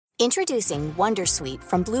Introducing Wondersuite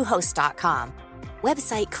from Bluehost.com.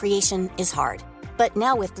 Website creation is hard, but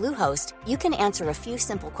now with Bluehost, you can answer a few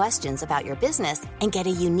simple questions about your business and get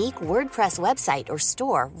a unique WordPress website or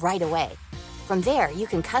store right away. From there, you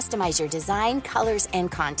can customize your design, colors,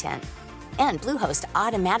 and content. And Bluehost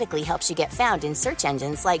automatically helps you get found in search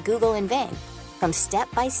engines like Google and Bing. From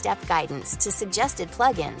step-by-step guidance to suggested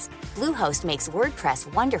plugins, Bluehost makes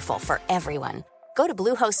WordPress wonderful for everyone. Go to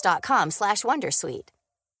bluehost.com/wondersuite.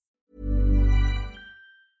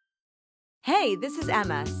 Hey, this is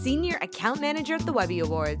Emma, Senior Account Manager at the Webby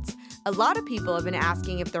Awards. A lot of people have been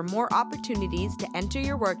asking if there are more opportunities to enter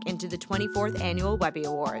your work into the 24th Annual Webby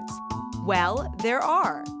Awards. Well, there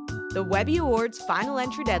are. The Webby Awards final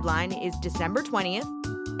entry deadline is December 20th.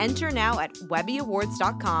 Enter now at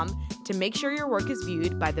webbyawards.com to make sure your work is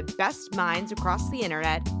viewed by the best minds across the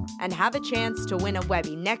internet and have a chance to win a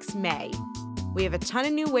Webby next May. We have a ton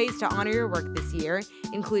of new ways to honor your work this year,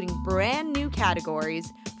 including brand new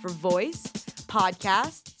categories for voice,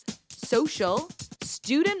 podcasts, social,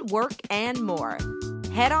 student work, and more.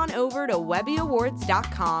 Head on over to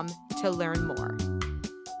webbyawards.com to learn more.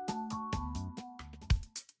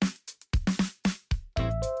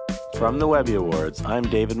 From the Webby Awards, I'm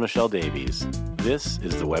David Michelle Davies. This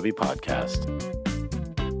is the Webby Podcast.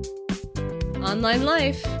 Online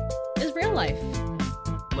life is real life.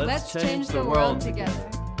 Let's change the world together.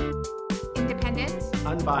 Independent.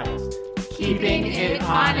 Unbiased. Keeping it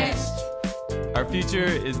honest. Our future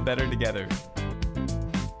is better together.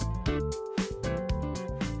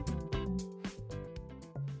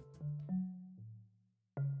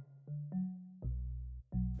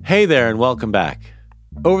 Hey there and welcome back.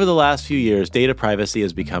 Over the last few years, data privacy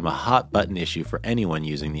has become a hot-button issue for anyone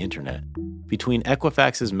using the internet. Between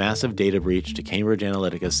Equifax's massive data breach to Cambridge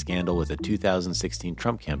Analytica's scandal with the 2016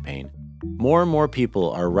 Trump campaign, more and more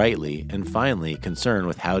people are rightly and finally concerned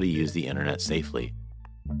with how to use the internet safely.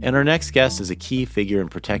 And our next guest is a key figure in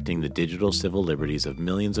protecting the digital civil liberties of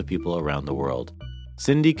millions of people around the world.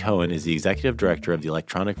 Cindy Cohn is the executive director of the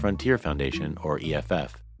Electronic Frontier Foundation, or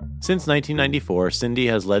EFF. Since 1994, Cindy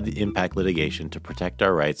has led the impact litigation to protect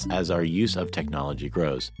our rights as our use of technology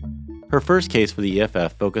grows. Her first case for the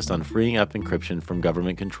EFF focused on freeing up encryption from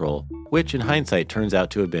government control, which in hindsight turns out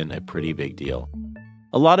to have been a pretty big deal.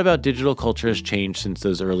 A lot about digital culture has changed since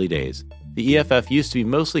those early days. The EFF used to be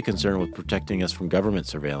mostly concerned with protecting us from government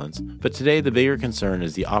surveillance, but today the bigger concern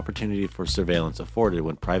is the opportunity for surveillance afforded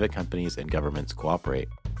when private companies and governments cooperate.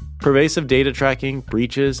 Pervasive data tracking,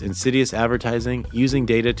 breaches, insidious advertising, using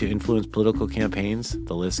data to influence political campaigns,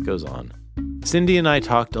 the list goes on. Cindy and I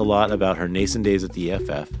talked a lot about her nascent days at the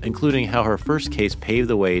EFF, including how her first case paved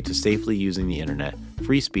the way to safely using the internet,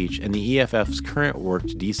 free speech, and the EFF's current work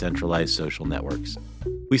to decentralize social networks.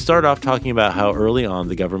 We start off talking about how early on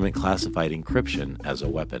the government classified encryption as a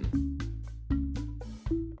weapon.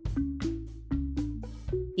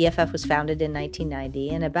 EFF was founded in 1990,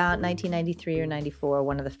 and about 1993 or 94,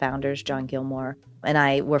 one of the founders, John Gilmore, and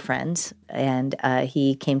I were friends, and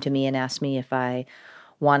he came to me and asked me if I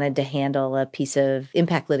wanted to handle a piece of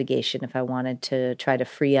impact litigation, if I wanted to try to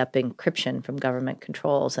free up encryption from government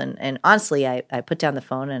controls. And honestly, I put down the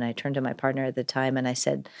phone and I turned to my partner at the time and I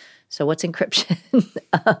said, so what's encryption?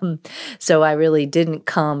 So I really didn't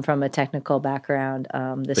come from a technical background.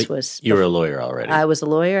 You were a lawyer already. I was a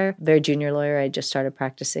lawyer, very junior lawyer. I just started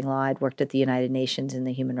practicing law. I'd worked at the United Nations in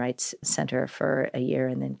the Human Rights Center for a year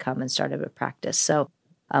and then come and started a practice. So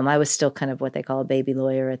I was still kind of what they call a baby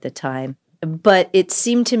lawyer at the time. But it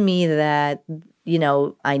seemed to me that, you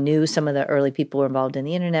know, I knew some of the early people were involved in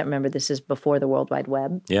the internet. Remember, this is before the World Wide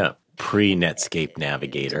Web. Yeah. Pre-Netscape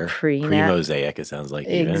Navigator. Pre-Mosaic, it sounds like.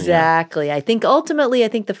 Exactly. Yeah. I think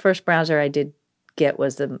the first browser I did get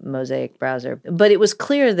was the Mosaic browser. But it was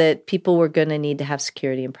clear that people were going to need to have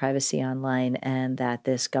security and privacy online, and that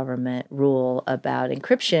this government rule about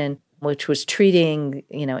encryption, which was treating,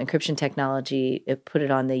 encryption technology, it put it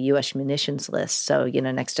on the U.S. munitions list. So,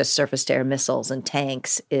 next to surface-to-air missiles and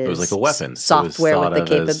tanks is it was like a weapon. Software with the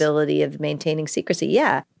capability of maintaining secrecy.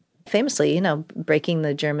 Yeah. Famously, breaking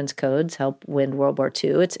the Germans' codes helped win World War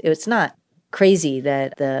II. It's not crazy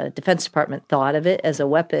that the Defense Department thought of it as a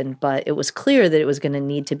weapon, but it was clear that it was going to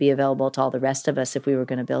need to be available to all the rest of us if we were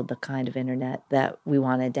going to build the kind of internet that we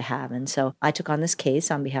wanted to have. And so I took on this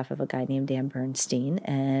case on behalf of a guy named Dan Bernstein,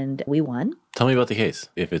 and we won. Tell me about the case,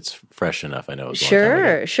 if it's fresh enough. I know it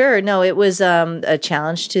was Sure. No, it was a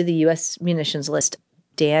challenge to the U.S. munitions list.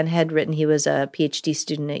 Dan had written, he was a PhD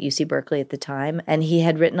student at UC Berkeley at the time, and he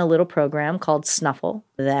had written a little program called Snuffle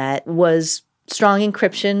that was strong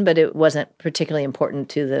encryption, but it wasn't particularly important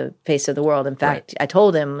to the face of the world. In fact, I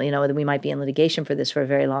told him, that we might be in litigation for this for a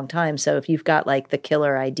very long time. So if you've got like the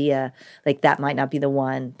killer idea, like that might not be the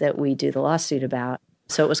one that we do the lawsuit about.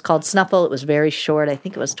 So it was called Snuffle. It was very short. I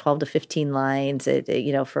think it was 12 to 15 lines.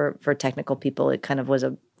 For technical people, it kind of was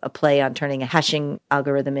a play on turning a hashing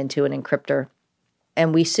algorithm into an encryptor.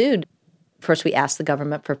 And we sued. First, we asked the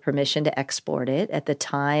government for permission to export it at the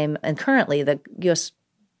time. And currently, the U.S.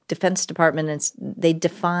 Defense Department, they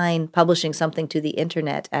define publishing something to the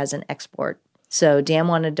internet as an export. So Dan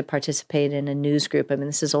wanted to participate in a news group. I mean,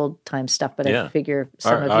 this is old-time stuff, but I figure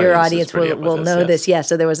some of your audience will know this. Yeah,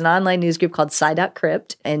 so there was an online news group called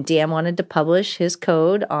Sci.Crypt, and Dan wanted to publish his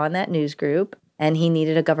code on that news group, and he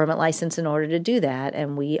needed a government license in order to do that.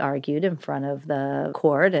 And we argued in front of the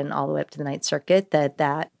court and all the way up to the Ninth Circuit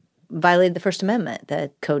that violated the First Amendment,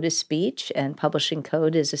 that code is speech and publishing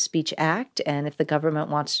code is a speech act. And if the government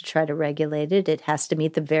wants to try to regulate it, it has to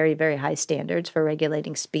meet the very, very high standards for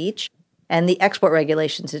regulating speech. And the export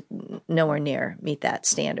regulations nowhere near meet that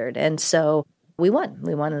standard. And so we won.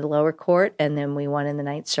 We won in the lower court, and then we won in the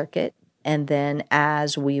Ninth Circuit. And then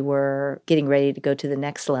as we were getting ready to go to the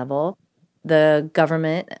next level, the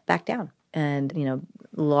government backed down and,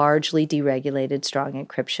 largely deregulated strong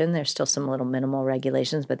encryption. There's still some little minimal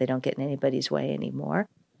regulations, but they don't get in anybody's way anymore.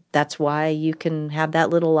 That's why you can have that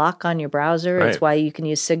little lock on your browser. Right. It's why you can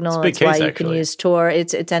use Signal. It's why you can use Tor.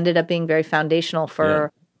 It's ended up being very foundational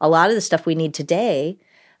for a lot of the stuff we need today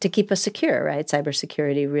to keep us secure, right?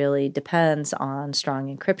 Cybersecurity really depends on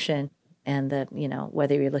strong encryption. And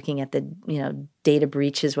whether you're looking at the, data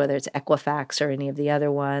breaches, whether it's Equifax or any of the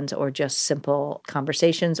other ones, or just simple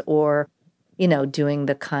conversations, or doing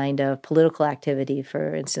the kind of political activity,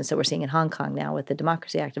 for instance, that we're seeing in Hong Kong now with the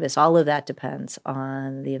democracy activists, all of that depends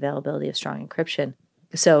on the availability of strong encryption.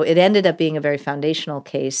 So it ended up being a very foundational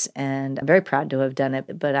case, and I'm very proud to have done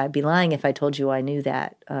it, but I'd be lying if I told you I knew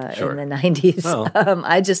that in the 90s. Well.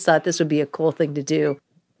 I just thought this would be a cool thing to do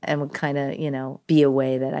and would kind of, be a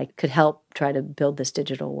way that I could help try to build this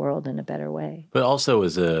digital world in a better way. But also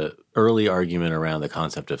was an early argument around the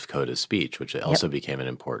concept of code as speech, which also became an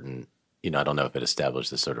important I don't know if it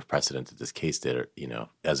established the sort of precedent that this case did,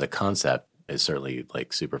 as a concept is certainly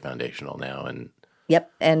like super foundational now.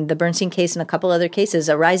 Yep. And the Bernstein case and a couple other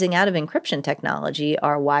cases arising out of encryption technology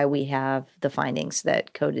are why we have the findings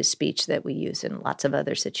that code is speech that we use in lots of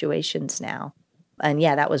other situations now. And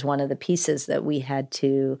that was one of the pieces that we had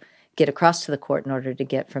to get across to the court in order to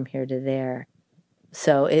get from here to there.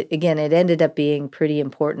 So it ended up being pretty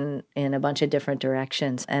important in a bunch of different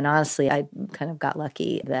directions. And honestly, I kind of got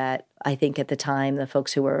lucky that I think at the time, the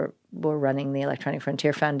folks who were running the Electronic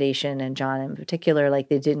Frontier Foundation, and John in particular,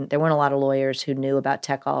 there weren't a lot of lawyers who knew about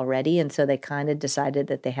tech already. And so they kind of decided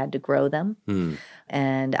that they had to grow them.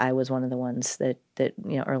 And I was one of the ones that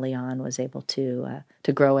early on was able to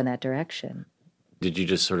grow in that direction. Did you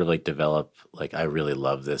just sort of develop, I really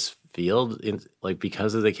love this field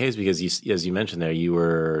because of the case? Because as you mentioned there, you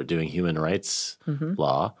were doing human rights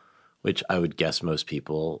law, which I would guess most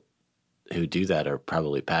people who do that are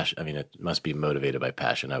probably passionate. I mean, it must be motivated by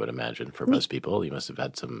passion, I would imagine, for most people. You must have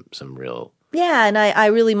had some real... Yeah, and I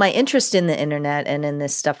really, my interest in the internet and in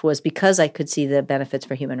this stuff was because I could see the benefits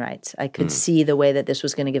for human rights. I could see the way that this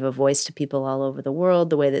was going to give a voice to people all over the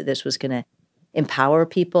world, the way that this was going to empower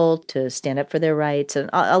people to stand up for their rights, and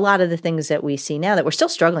a lot of the things that we see now that we're still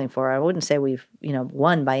struggling for. I wouldn't say we've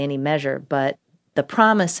won by any measure, but the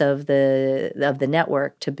promise of the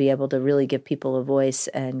network to be able to really give people a voice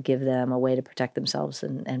and give them a way to protect themselves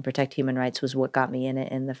and protect human rights was what got me in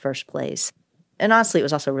it in the first place. And honestly, it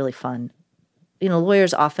was also really fun.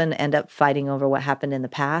 Lawyers often end up fighting over what happened in the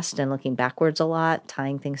past and looking backwards a lot,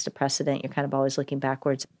 tying things to precedent. You're kind of always looking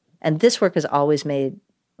backwards. And this work has always made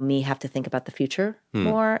me have to think about the future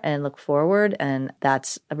more and look forward, and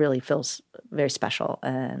that's really feels very special,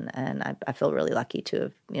 and I feel really lucky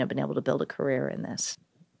to have been able to build a career in this.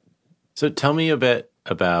 So tell me a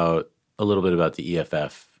little bit about the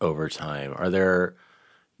EFF over time. Are there,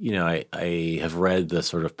 I have read the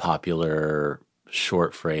sort of popular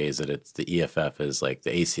short phrase that it's the EFF is like the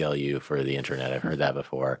ACLU for the internet. I've heard that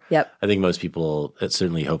before. Yep. I think most people,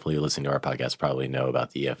 certainly hopefully listening to our podcast, probably know about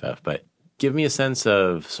the EFF, but give me a sense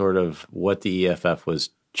of sort of what the EFF was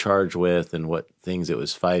charged with and what things it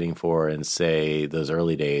was fighting for in, say, those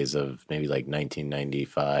early days of maybe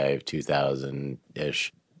 1995,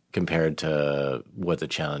 2000-ish, compared to what the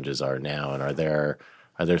challenges are now. And are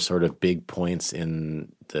there sort of big points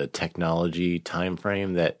in the technology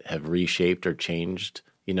timeframe that have reshaped or changed,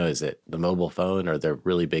 Is it the mobile phone? Are there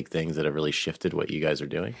really big things that have really shifted what you guys are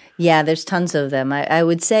doing? Yeah, there's tons of them. I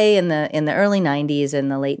would say in the early 90s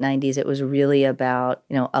and the late 90s, it was really about,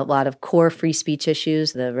 a lot of core free speech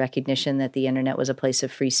issues, the recognition that the internet was a place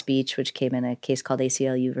of free speech, which came in a case called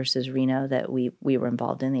ACLU versus Reno that we were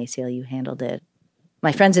involved in. The ACLU handled it.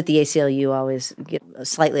 My friends at the ACLU always get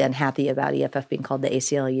slightly unhappy about EFF being called the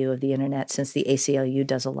ACLU of the internet, since the ACLU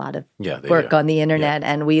does a lot of work on the internet,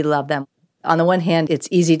 and we love them. On the one hand, it's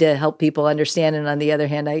easy to help people understand, and on the other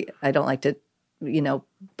hand, I don't like to,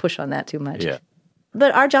 push on that too much. Yeah.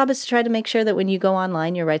 But our job is to try to make sure that when you go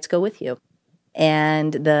online, your rights go with you.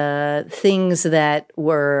 And the things that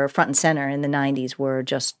were front and center in the 90s were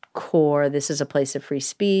just core, this is a place of free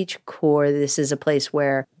speech, core, this is a place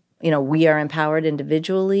where we are empowered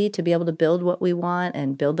individually to be able to build what we want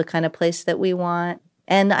and build the kind of place that we want.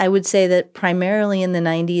 And I would say that primarily in the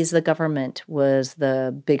 90s, the government was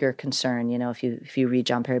the bigger concern. If you read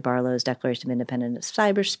John Perry Barlow's Declaration of Independence of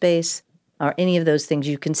Cyberspace or any of those things,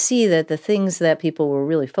 you can see that the things that people were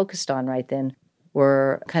really focused on right then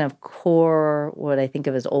were kind of core, what I think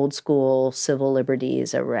of as old school civil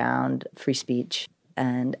liberties around free speech.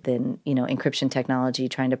 And then, encryption technology,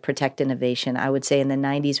 trying to protect innovation. I would say in the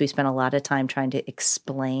 90s, we spent a lot of time trying to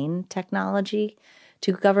explain technology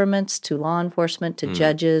to governments, to law enforcement, to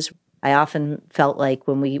judges. I often felt like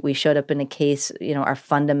when we showed up in a case, our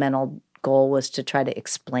fundamental goal was to try to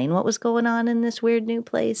explain what was going on in this weird new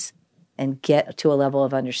place and get to a level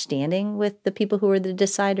of understanding with the people who were the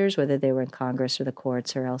deciders, whether they were in Congress or the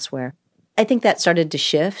courts or elsewhere. I think that started to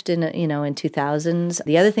shift in 2000s.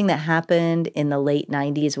 The other thing that happened in the late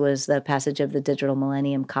 90s was the passage of the Digital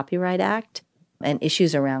Millennium Copyright Act, and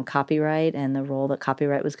issues around copyright and the role that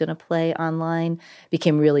copyright was going to play online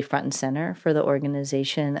became really front and center for the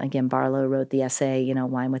organization. Again, Barlow wrote the essay,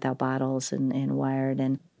 Wine Without Bottles and Wired,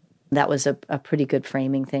 and that was a pretty good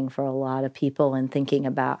framing thing for a lot of people in thinking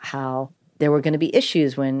about how there were going to be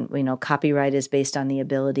issues when, copyright is based on the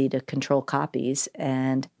ability to control copies.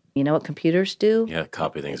 And you know what computers do? Yeah,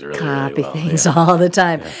 copy things really well. Things all the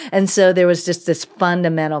time. Yeah. And so there was just this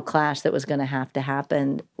fundamental clash that was going to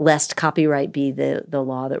happen, lest copyright be the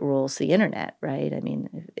law that rules the internet, right? I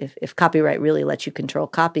mean, if copyright really lets you control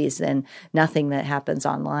copies, then nothing that happens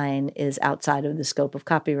online is outside of the scope of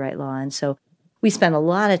copyright law. And so we spent a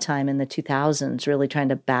lot of time in the 2000s really trying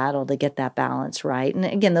to battle to get that balance right. And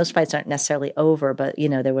again, those fights aren't necessarily over, but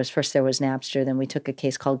there was Napster, then we took a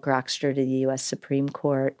case called Grokster to the U.S. Supreme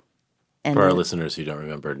Court. And for our listeners who don't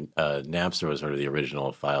remember, Napster was sort of the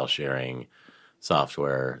original file sharing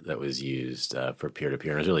software that was used for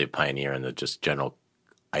peer-to-peer. And it was really a pioneer in the just general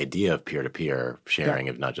idea of peer-to-peer sharing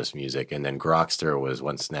of not just music. And then Grokster was,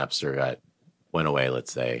 once Napster went away,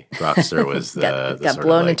 let's say. Grokster was the got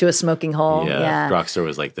blown into a smoking hole. Yeah, Grokster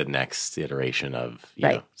was like the next iteration of,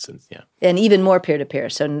 and even more peer-to-peer,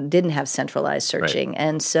 so didn't have centralized searching. Right.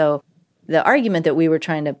 And so the argument that we were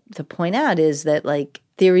trying to point out is that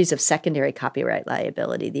theories of secondary copyright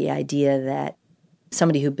liability, the idea that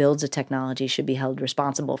somebody who builds a technology should be held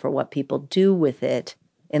responsible for what people do with it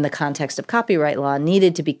in the context of copyright law,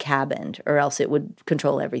 needed to be cabined, or else it would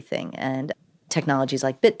control everything. And technologies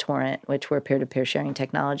like BitTorrent, which were peer-to-peer sharing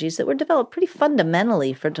technologies that were developed pretty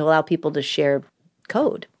fundamentally to allow people to share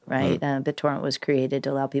code, right? BitTorrent was created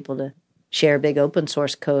to allow people to share big open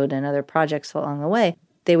source code and other projects along the way.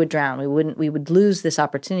 They would drown. We would lose this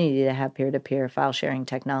opportunity to have peer-to-peer file sharing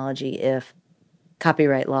technology if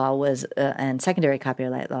copyright law was, and secondary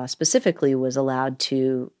copyright law specifically, was allowed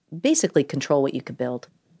to basically control what you could build.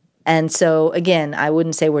 And so, again, I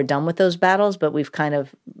wouldn't say we're done with those battles, but we've kind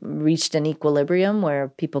of reached an equilibrium where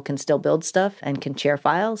people can still build stuff and can share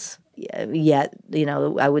files. Yet,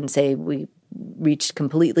 I wouldn't say we reached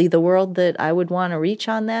completely the world that I would want to reach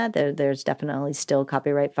on that. There's definitely still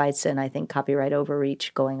copyright fights and I think copyright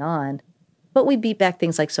overreach going on. But we beat back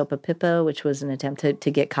things like SOPA PIPA, which was an attempt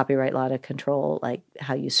to get copyright law to control like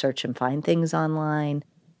how you search and find things online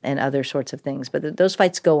and other sorts of things. But those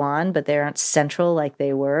fights go on, but they aren't central like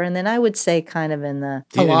they were. And then I would say kind of in the...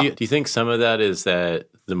 Do you think some of that is that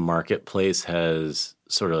the marketplace has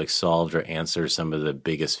sort of like solved or answered some of the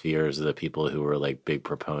biggest fears of the people who were like big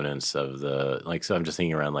proponents of so I'm just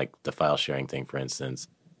thinking around like the file sharing thing, for instance.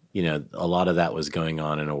 A lot of that was going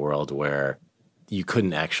on in a world where you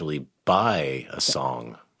couldn't actually buy a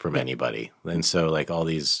song from anybody. And so like all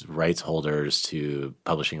these rights holders to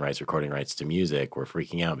publishing rights, recording rights to music were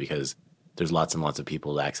freaking out because there's lots and lots of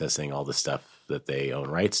people accessing all the stuff that they own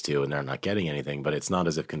rights to and they're not getting anything. But it's not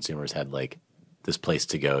as if consumers had like this place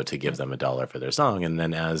to go to give them $1 for their song. And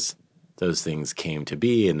then as those things came to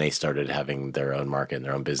be and they started having their own market and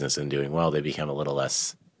their own business and doing well, they became a little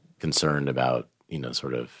less concerned about,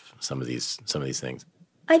 sort of some of these things.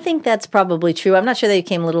 I think that's probably true. I'm not sure they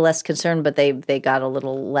became a little less concerned, but they got a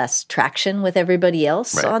little less traction with everybody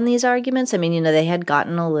else on these arguments. I mean, they had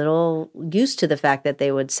gotten a little used to the fact that they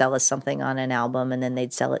would sell us something on an album, and then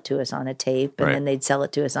they'd sell it to us on a tape, and then they'd sell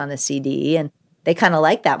it to us on a CD, and they kind of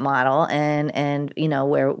like that model. And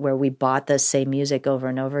where we bought the same music over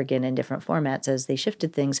and over again in different formats as they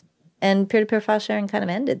shifted things, and peer-to-peer file sharing kind of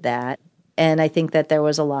ended that. And I think that there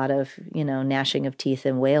was a lot of, gnashing of teeth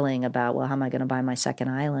and wailing about, well, how am I going to buy my second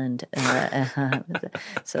island?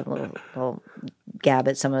 So a little gab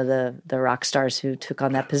at some of the rock stars who took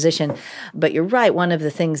on that position. But you're right. One of the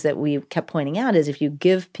things that we kept pointing out is if you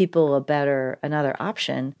give people another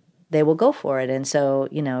option, they will go for it. And so,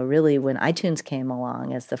 really when iTunes came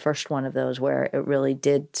along as the first one of those where it really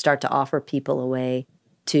did start to offer people a way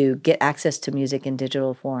to get access to music in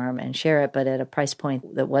digital form and share it, but at a price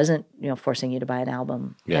point that wasn't, forcing you to buy an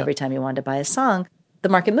album every time you wanted to buy a song, the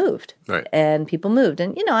market moved. Right. And people moved.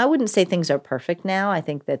 And, I wouldn't say things are perfect now. I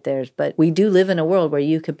think that but we do live in a world where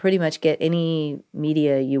you could pretty much get any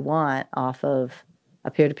media you want off of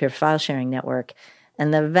a peer-to-peer file sharing network.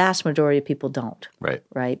 And the vast majority of people don't.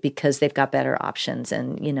 Right. Because they've got better options.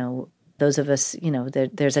 And, those of us,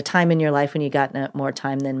 there's a time in your life when you got more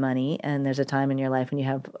time than money, and there's a time in your life when you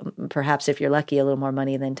have, perhaps if you're lucky, a little more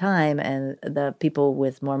money than time, and the people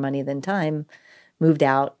with more money than time moved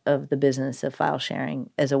out of the business of file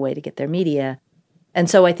sharing as a way to get their media. And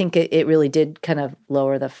so I think it really did kind of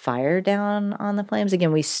lower the fire down on the flames.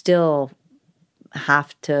 Again, we still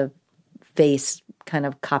have to face kind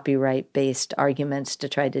of copyright-based arguments to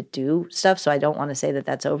try to do stuff. So I don't want to say that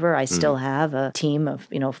that's over. I still have a team of,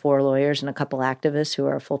 4 lawyers and a couple activists who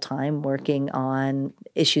are full-time working on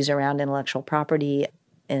issues around intellectual property.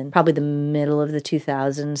 In probably the middle of the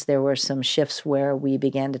 2000s, there were some shifts where we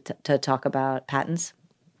began to talk about patents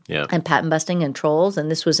and patent busting and trolls.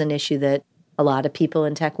 And this was an issue that a lot of people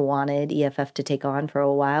in tech wanted EFF to take on for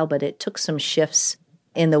a while, but it took some shifts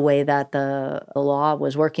in the way that the law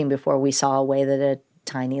was working before we saw a way that a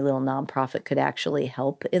tiny little nonprofit could actually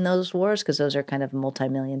help in those wars, because those are kind of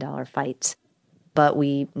multi-million-dollar fights. But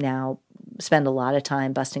we now spend a lot of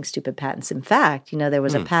time busting stupid patents. In fact, there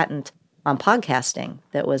was a patent on podcasting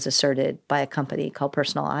that was asserted by a company called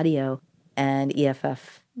Personal Audio, and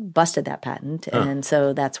EFF busted that patent. And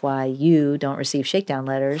so that's why you don't receive shakedown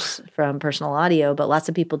letters from Personal Audio, but lots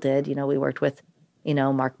of people did. We worked with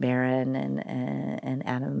Mark Maron and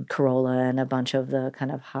Adam Carolla and a bunch of the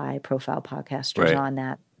kind of high-profile podcasters on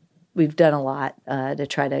that. We've done a lot to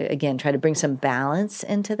try to bring some balance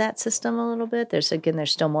into that system a little bit. There's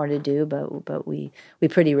still more to do, but we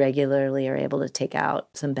pretty regularly are able to take out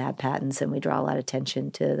some bad patents, and we draw a lot of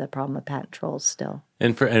attention to the problem of patent trolls still.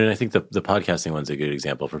 And I think the podcasting one's a good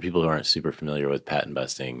example for people who aren't super familiar with patent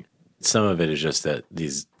busting. Some of it is just that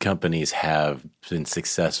these companies have been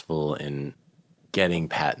successful in getting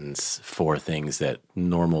patents for things that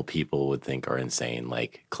normal people would think are insane,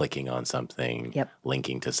 like clicking on something,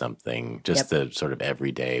 linking to something, just the sort of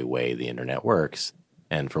everyday way the internet works.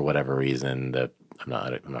 And for whatever reason, I'm not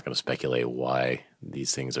going to speculate why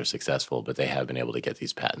these things are successful, but they have been able to get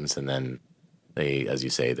these patents. And then they, as you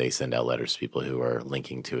say, they send out letters to people who are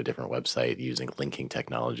linking to a different website using linking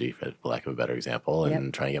technology, for lack of a better example,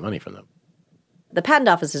 and trying to get money from them. The patent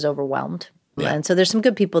office is overwhelmed. Yeah. And so there's some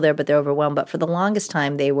good people there, but they're overwhelmed. But for the longest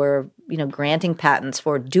time, they were, granting patents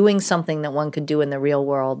for doing something that one could do in the real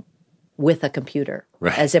world with a computer,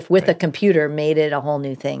 as if with a computer made it a whole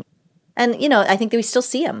new thing. And, I think that we still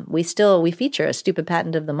see them. We feature a stupid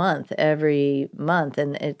patent of the month every month,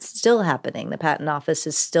 and it's still happening. The patent office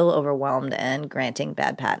is still overwhelmed and granting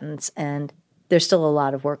bad patents, and there's still a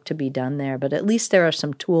lot of work to be done there. But at least there are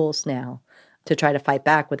some tools now to try to fight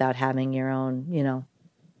back without having your own,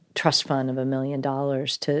 trust fund of $1 million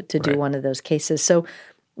to do one of those cases. So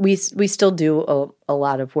we still do a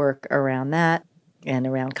lot of work around that and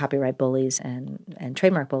around copyright bullies and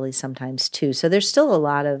trademark bullies sometimes too. So there's still a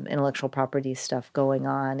lot of intellectual property stuff going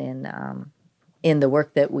on in the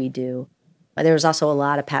work that we do. There's also a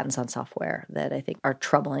lot of patents on software that I think are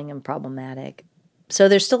troubling and problematic. So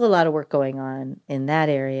there's still a lot of work going on in that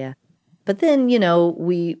area. But then,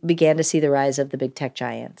 we began to see the rise of the big tech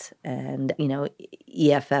giants, and,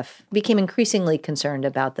 EFF became increasingly concerned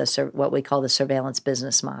about what we call the surveillance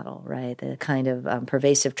business model, right? The kind of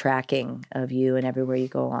pervasive tracking of you and everywhere you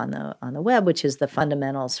go on the web, which is the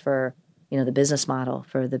fundamentals for, the business model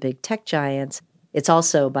for the big tech giants. It's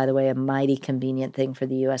also, by the way, a mighty convenient thing for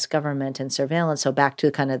the U.S. government and surveillance. So back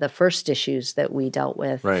to kind of the first issues that we dealt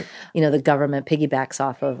with, Right. The government piggybacks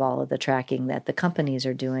off of all of the tracking that the companies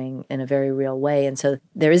are doing in a very real way. And so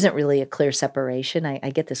there isn't really a clear separation. I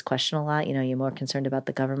get this question a lot, you're more concerned about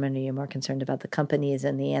the government or you're more concerned about the companies?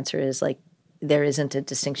 And the answer is there isn't a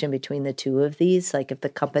distinction between the two of these. If the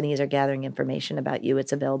companies are gathering information about you,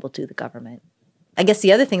 it's available to the government. I guess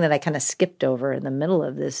the other thing that I kind of skipped over in the middle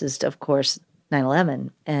of this is, of course,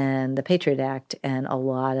 9/11 and the Patriot Act and a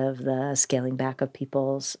lot of the scaling back of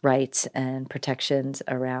people's rights and protections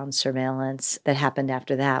around surveillance that happened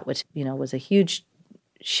after that, which, was a huge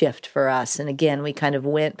shift for us. And again, we kind of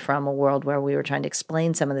went from a world where we were trying to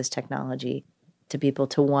explain some of this technology to people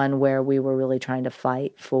to one where we were really trying to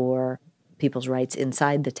fight for people's rights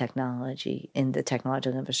inside the technology, in the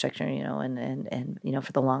technological infrastructure, and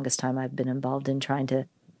for the longest time I've been involved in trying to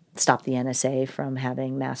stop the NSA from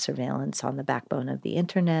having mass surveillance on the backbone of the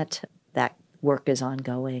internet. That work is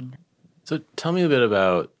ongoing. So tell me a bit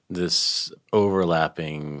about this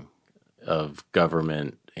overlapping of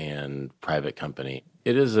government and private company.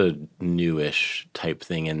 It is a newish type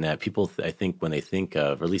thing in that people, I think, when they think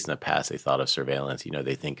of, or at least in the past, they thought of surveillance,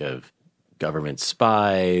 they think of government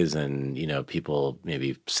spies and, people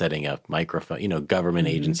maybe setting up microphone, government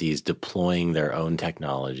agencies deploying their own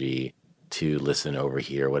technology to listen over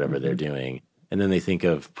here, whatever they're doing. And then they think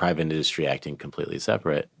of private industry acting completely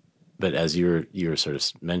separate. But as you're sort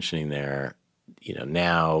of mentioning there,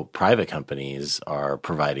 now private companies are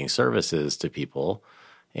providing services to people,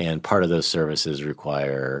 and part of those services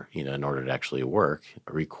require, in order to actually work,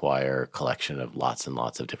 require collection of lots and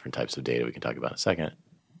lots of different types of data we can talk about in a second.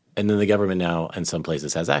 And then the government now in some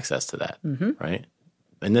places has access to that, right?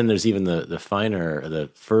 And then there's even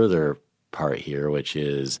the further part here, which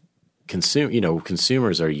is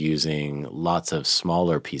consumers are using lots of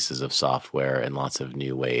smaller pieces of software in lots of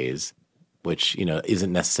new ways, which,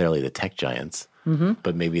 isn't necessarily the tech giants,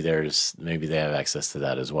 but maybe they have access to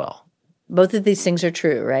that as well. Both of these things are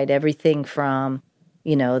true, right? Everything from,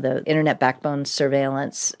 the internet backbone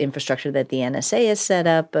surveillance infrastructure that the NSA has set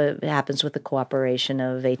up happens with the cooperation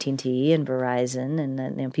of AT&T and Verizon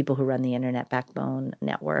and people who run the internet backbone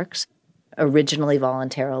networks, originally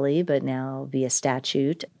voluntarily, but now via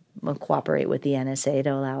statute, will cooperate with the NSA to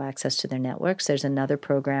allow access to their networks. There's another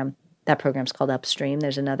program, that program's called Upstream.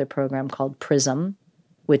 There's another program called PRISM,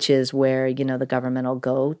 which is where, the government will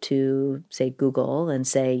go to, say, Google and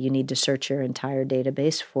say, you need to search your entire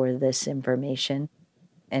database for this information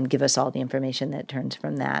and give us all the information that turns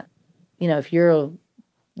from that. If you're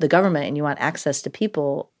the government and you want access to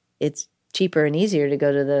people, it's cheaper and easier to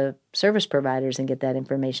go to the service providers and get that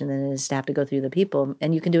information than it is to have to go through the people.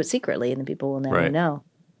 And you can do it secretly and the people will never know.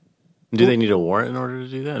 Do they need a warrant in order to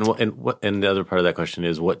do that? And the other part of that question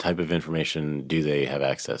is, what type of information do they have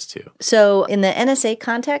access to? So in the NSA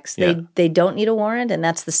context, they don't need a warrant, and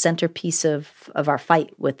that's the centerpiece of our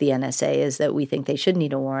fight with the NSA, is that we think they should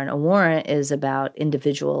need a warrant. A warrant is about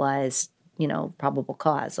individualized, probable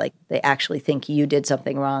cause. Like they actually think you did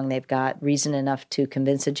something wrong. They've got reason enough to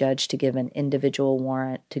convince a judge to give an individual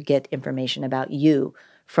warrant to get information about you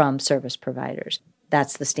from service providers.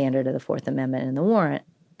 That's the standard of the Fourth Amendment in the warrant.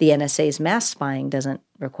 The NSA's mass spying doesn't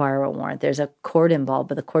require a warrant. There's a court involved,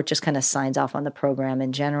 but the court just kind of signs off on the program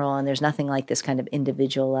in general, and there's nothing like this kind of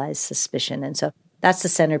individualized suspicion. And so that's the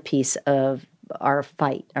centerpiece of our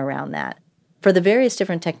fight around that. For the various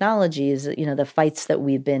different technologies, the fights that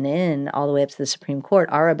we've been in all the way up to the Supreme Court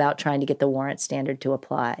are about trying to get the warrant standard to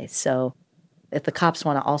apply. So if the cops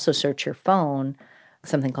want to also search your phone,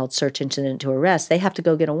 something called search incident to arrest, they have to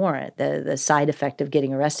go get a warrant. The side effect of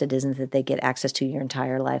getting arrested isn't that they get access to your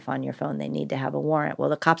entire life on your phone. They need to have a warrant. Well,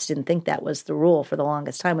 the cops didn't think that was the rule for the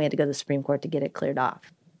longest time. We had to go to the Supreme Court to get it cleared off.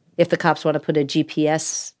 If the cops want to put a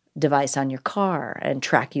GPS device on your car and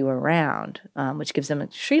track you around, which gives them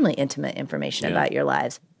extremely intimate information about your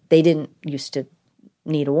lives, they didn't used to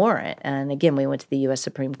need a warrant. And again, we went to the U.S.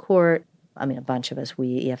 Supreme Court. A bunch of us,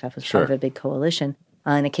 EFF was part of a big coalition,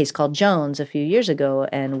 in a case called Jones a few years ago,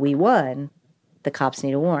 and we won. The cops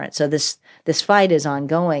need a warrant. So this fight is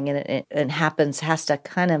ongoing, and it has to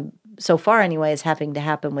kind of, so far anyway, is having to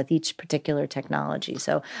happen with each particular technology.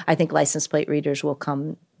 So I think license plate readers will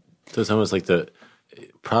come. So it's almost like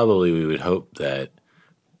probably we would hope that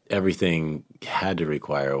everything had to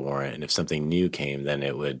require a warrant, and if something new came, then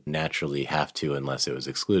it would naturally have to, unless it was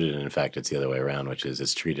excluded. And in fact, it's the other way around, which is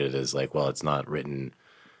it's treated as like, well, it's not written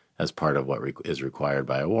as part of what is required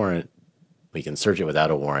by a warrant. We can search it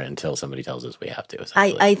without a warrant until somebody tells us we have to.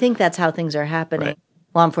 I think that's how things are happening. Right.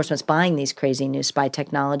 law enforcement's buying these crazy new spy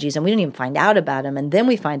technologies and we don't even find out about them. And then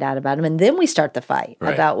we find out about them and then we start the fight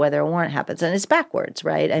about whether a warrant happens. And it's backwards,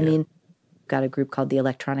 right? I mean, we've got a group called the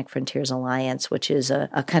Electronic Frontiers Alliance, which is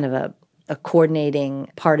a kind of a coordinating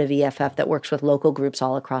part of EFF that works with local groups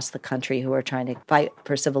all across the country who are trying to fight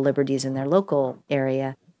for civil liberties in their local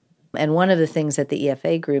area. And one of the things that the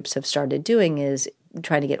EFA groups have started doing is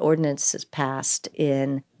trying to get ordinances passed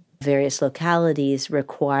in various localities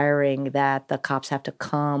requiring that the cops have to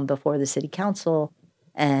come before the city council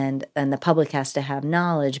and the public has to have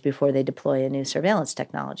knowledge before they deploy a new surveillance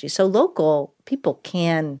technology. So local people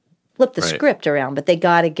can flip the script around, but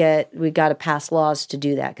we got to pass laws to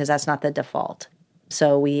do that because that's not the default.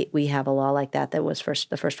 So we have a law like that was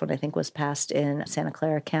the first one I think was passed in Santa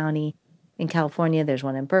Clara County in California. There's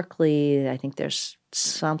one in Berkeley. I think there's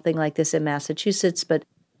something like this in Massachusetts, but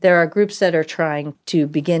there are groups that are trying to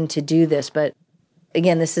begin to do this. But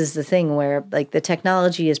again, this is the thing where like the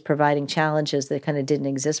technology is providing challenges that kind of didn't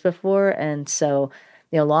exist before. And so,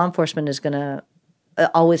 law enforcement is going to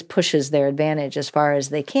always pushes their advantage as far as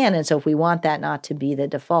they can. And so if we want that not to be the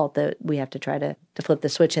default, that we have to try to flip the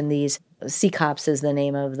switch. And these CCOPs is the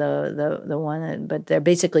name of the one, but they're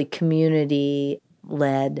basically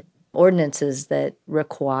community-led ordinances that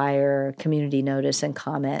require community notice and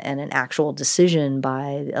comment and an actual decision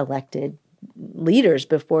by elected leaders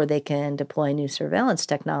before they can deploy new surveillance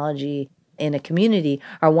technology in a community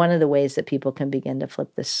are one of the ways that people can begin to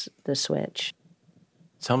flip the switch.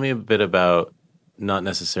 Tell me a bit about not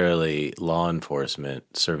necessarily law enforcement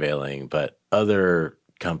surveilling, but other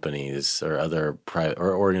companies or other private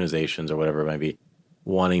or organizations or whatever it might be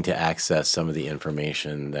wanting to access some of the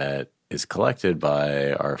information that is collected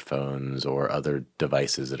by our phones or other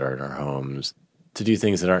devices that are in our homes to do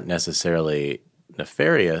things that aren't necessarily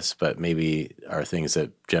nefarious, but maybe are things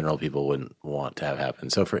that general people wouldn't want to have happen.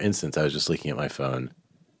 So for instance, I was just looking at my phone.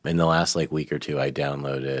 In the last week or two, I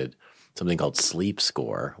downloaded something called Sleep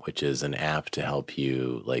Score, which is an app to help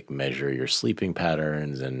you measure your sleeping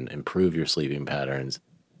patterns and improve your sleeping patterns.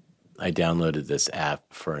 I downloaded this app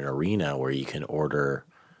for an arena where you can order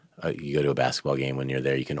you go to a basketball game. When you're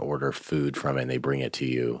there, you can order food from it and they bring it to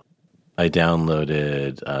you. I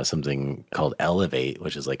downloaded something called Elevate,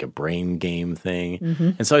 which is like a brain game thing. Mm-hmm.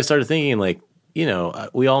 And so I started thinking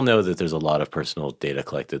we all know that there's a lot of personal data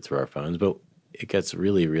collected through our phones, but it gets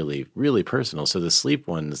really, really, really personal. So the sleep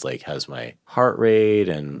one is has my heart rate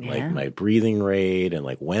and my breathing rate and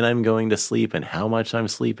when I'm going to sleep and how much I'm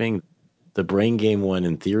sleeping. The brain game one,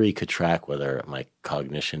 in theory, could track whether my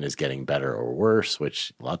cognition is getting better or worse,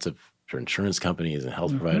 which lots of insurance companies and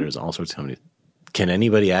health providers and all sorts of companies. Can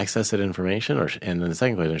anybody access that information? And then the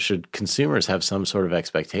second question, should consumers have some sort of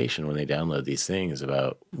expectation when they download these things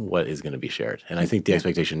about what is going to be shared? And I think the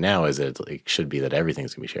expectation now is that it should be that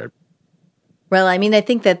everything's going to be shared. Well, I mean, I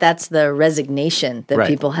think that's the resignation that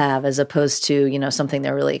people have as opposed to, something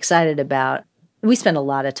they're really excited about. We spend a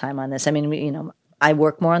lot of time on this. I mean, I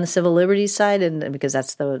work more on the civil liberties side and because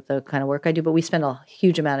that's the kind of work I do, but we spend a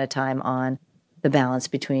huge amount of time on the balance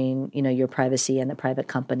between, your privacy and the private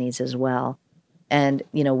companies as well. And,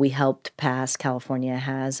 we helped pass, California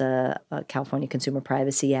has a California Consumer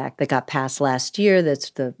Privacy Act that got passed last year.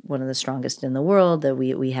 That's one of the strongest in the world that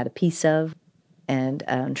we had a piece of. And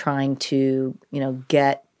trying to,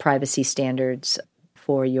 get privacy standards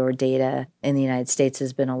for your data in the United States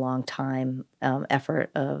has been a long time effort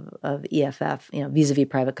of EFF, vis-a-vis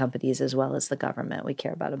private companies as well as the government. We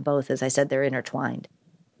care about them both. As I said, they're intertwined.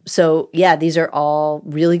 So, these are all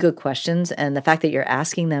really good questions. And the fact that you're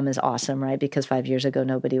asking them is awesome, right? Because 5 years ago,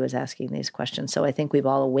 nobody was asking these questions. So I think we've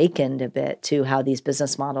all awakened a bit to how these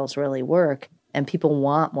business models really work. And people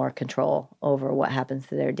want more control over what happens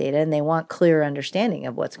to their data. And they want clear understanding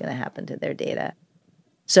of what's going to happen to their data.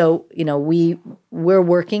 So, we're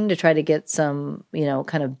working to try to get some,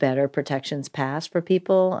 kind of better protections passed for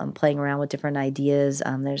people. I'm playing around with different ideas.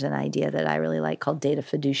 There's an idea that I really like called data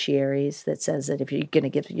fiduciaries that says that if you're going to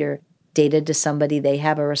give your data to somebody, they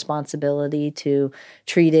have a responsibility to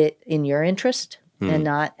treat it in your interest and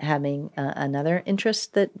not having another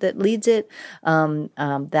interest that leads it.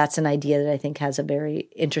 That's an idea that I think has a very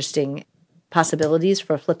interesting possibilities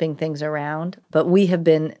for flipping things around. But we have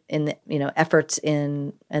been in, efforts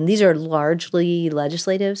in, and these are largely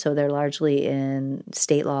legislative, so they're largely in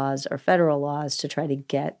state laws or federal laws to try to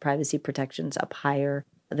get privacy protections up higher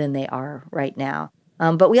than they are right now.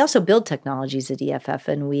 But we also build technologies at EFF,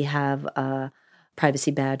 and we have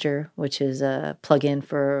Privacy Badger, which is a plugin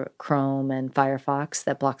for Chrome and Firefox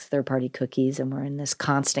that blocks third-party cookies, and we're in this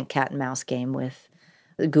constant cat and mouse game with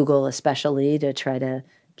Google especially to try to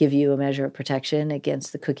give you a measure of protection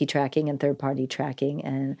against the cookie tracking and third-party tracking.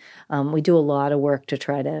 And we do a lot of work to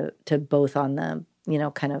try to both on the,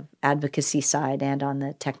 kind of advocacy side and on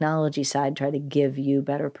the technology side, try to give you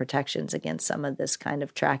better protections against some of this kind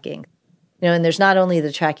of tracking. And there's not only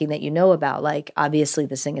the tracking that about, like obviously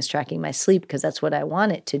this thing is tracking my sleep because that's what I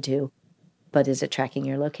want it to do, but is it tracking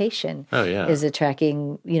your location? Oh, yeah. Is it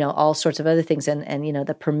tracking, all sorts of other things? And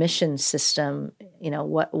the permission system,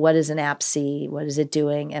 what does an app see? What is it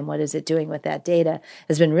doing? And what is it doing with that data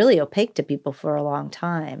has been really opaque to people for a long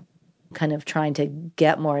time. Kind of trying to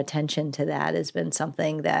get more attention to that has been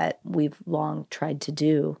something that we've long tried to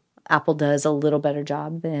do. Apple does a little better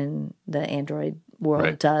job than the Android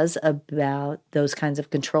world does about those kinds of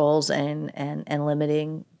controls and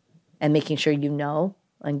limiting and making sure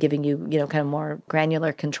and giving you, kind of more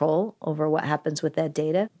granular control over what happens with that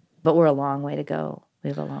data. But we're a long way to go. We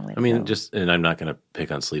have a long way to go. And I'm not going to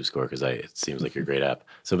pick on Sleep Score because it seems like a great app.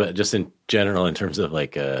 So, but just in general, in terms of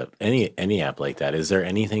like any app like that, is there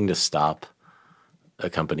anything to stop a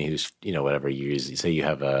company who's, whatever you use? Say you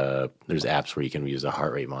have there's apps where you can use a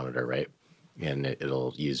heart rate monitor, right? And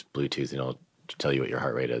it'll use Bluetooth and it'll tell you what your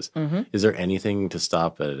heart rate is. Mm-hmm. Is there anything to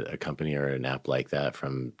stop a company or an app like that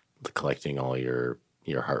from collecting all your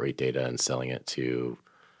heart rate data and selling it to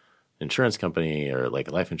insurance company or like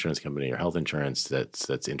a life insurance company or health insurance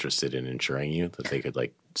that's interested in insuring you, that they could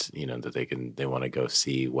they want to go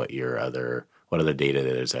see what other data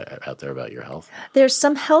that is out there about your health? There's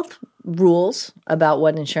some health rules about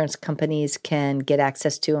what insurance companies can get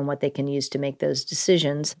access to and what they can use to make those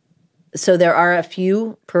decisions. So there are a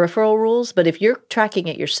few peripheral rules, but if you're tracking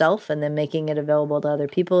it yourself and then making it available to other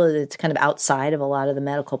people, it's kind of outside of a lot of the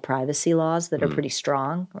medical privacy laws that are pretty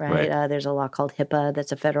strong, right? There's a law called HIPAA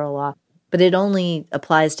that's a federal law, but it only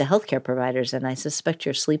applies to healthcare providers. And I suspect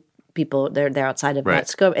your sleep people, they're outside of that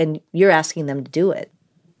scope, and you're asking them to do it.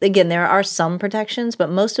 Again, there are some protections, but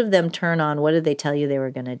most of them turn on what did they tell you they were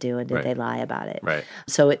going to do and did they lie about it? Right.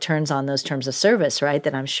 So it turns on those terms of service, right,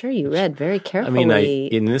 that I'm sure you read very carefully.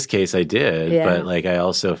 In this case I did, but like I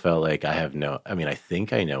also felt like I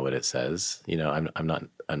think I know what it says. I'm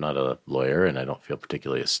not a lawyer and I don't feel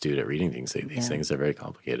particularly astute at reading things. These things are very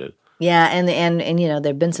complicated. Yeah, and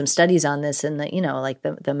there've been some studies on this, and like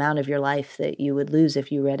the amount of your life that you would lose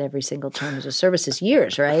if you read every single terms of service is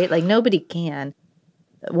years, right? Like nobody can.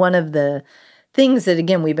 One of the things that,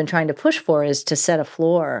 again, we've been trying to push for is to set a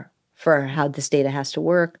floor for how this data has to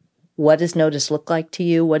work. What does notice look like to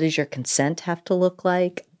you? What does your consent have to look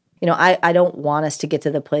like? I don't want us to get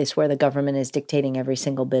to the place where the government is dictating every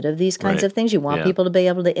single bit of these kinds of things. You want people to be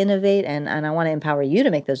able to innovate, and I want to empower you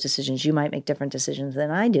to make those decisions. You might make different decisions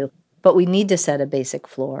than I do. But we need to set a basic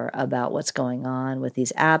floor about what's going on with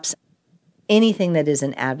these apps. Anything that is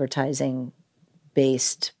an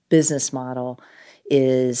advertising-based business model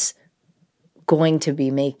is going to be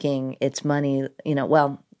making its money,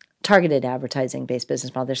 targeted advertising-based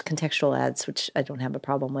business model. There's contextual ads, which I don't have a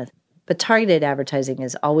problem with. But targeted advertising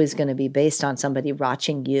is always going to be based on somebody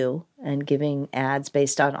watching you and giving ads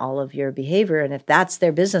based on all of your behavior. And if that's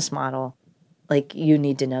their business model, like you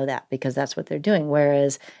need to know that because that's what they're doing.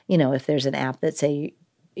 Whereas, if there's an app that say,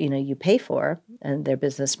 you pay for and their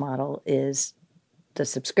business model is the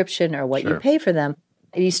subscription or what you pay for them,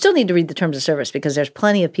 you still need to read the terms of service because there's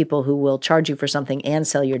plenty of people who will charge you for something and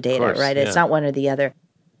sell your data, right? It's not one or the other.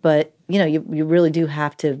 But, you really do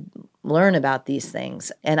have to learn about these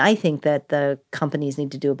things. And I think that the companies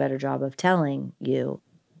need to do a better job of telling you.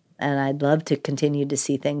 And I'd love to continue to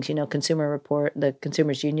see things. Consumer Report, the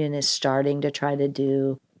Consumers Union is starting to try to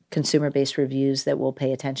do consumer-based reviews that will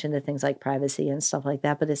pay attention to things like privacy and stuff like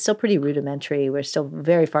that. But it's still pretty rudimentary. We're still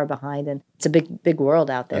very far behind, and it's a big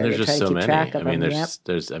world out there. And there's just so many. Track of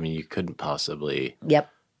them. You couldn't possibly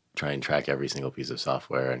try and track every single piece of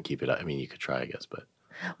software and keep it up. You could try, I guess, but.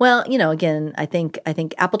 Well, again, I think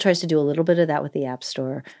Apple tries to do a little bit of that with the App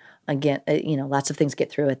Store. Again, lots of things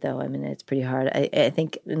get through it, though. It's pretty hard. I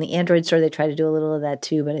think in the Android store, they try to do a little of that,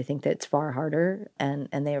 too, but I think that's far harder, and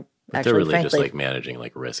they're actually, they're really frankly, just like managing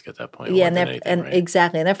like risk at that point. Yeah, right?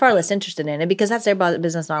 Exactly. And they're far less interested in it because that's their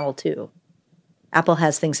business model, too. Apple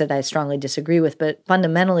has things that I strongly disagree with, but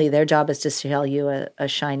fundamentally their job is to sell you a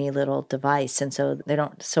shiny little device. And so they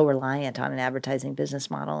don't so reliant on an advertising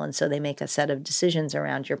business model. And so they make a set of decisions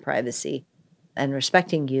around your privacy and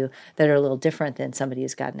respecting you that are a little different than somebody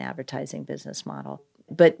who's got an advertising business model.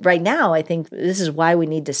 But right now, I think this is why we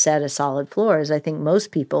need to set a solid floor, is I think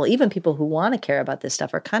most people, even people who want to care about this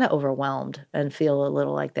stuff, are kind of overwhelmed and feel a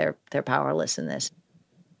little like they're powerless in this.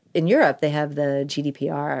 In Europe, they have the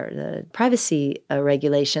GDPR, the privacy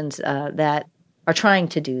regulations that are trying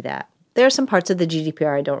to do that. There are some parts of the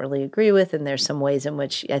GDPR I don't really agree with, and there's some ways in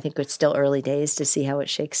which I think it's still early days to see how it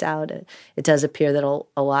shakes out. It does appear that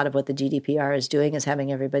a lot of what the GDPR is doing is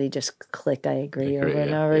having everybody just click "I agree" over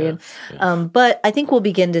and over again. Yeah. But I think we'll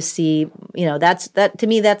begin to see, that to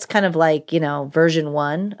me, that's kind of like, version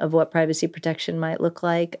 1 of what privacy protection might look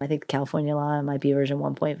like. I think the California law might be version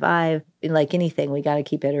 1.5. Like anything, we got to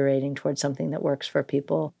keep iterating towards something that works for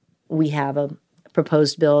people. We have a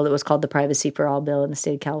proposed bill that was called the Privacy for All bill in the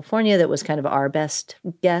state of California that was kind of our best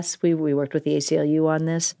guess. We worked with the ACLU on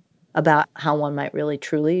this about how one might really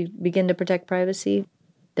truly begin to protect privacy.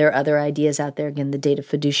 There are other ideas out there. Again, the data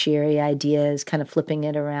fiduciary idea is kind of flipping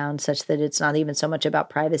it around such that it's not even so much about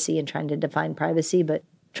privacy and trying to define privacy, but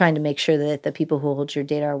trying to make sure that the people who hold your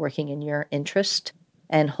data are working in your interest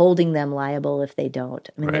and holding them liable if they don't.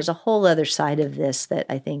 I mean, There's a whole other side of this that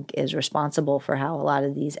I think is responsible for how a lot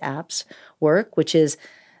of these apps work, which is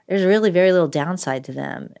there's really very little downside to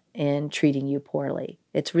them in treating you poorly.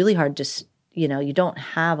 It's really hard to, you don't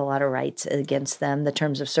have a lot of rights against them. The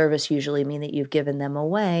terms of service usually mean that you've given them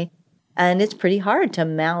away. And it's pretty hard to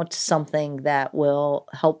mount something that will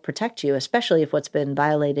help protect you, especially if what's been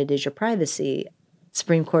violated is your privacy.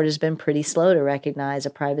 Supreme Court has been pretty slow to recognize a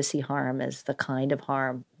privacy harm as the kind of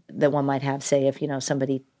harm that one might have, say, if,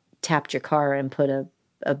 somebody tapped your car and put a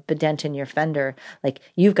dent in your fender. Like,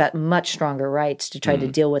 you've got much stronger rights to try to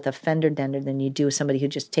deal with a fender denter than you do somebody who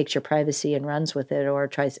just takes your privacy and runs with it or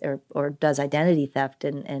tries or does identity theft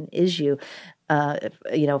and is you,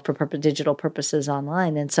 for digital purposes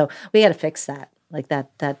online. And so we got to fix that. Like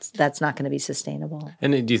that's not going to be sustainable.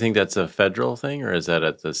 And do you think that's a federal thing, or is that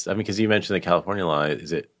at this? I mean, because you mentioned the California law.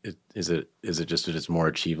 Is it just that it's more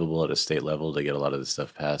achievable at a state level to get a lot of this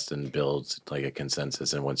stuff passed and build like a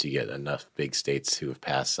consensus? And once you get enough big states who have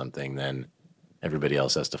passed something, then everybody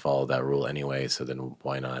else has to follow that rule anyway. So then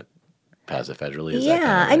why not pass it federally?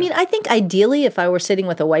 I mean, I think ideally, if I were sitting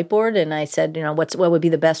with a whiteboard and I said, what would be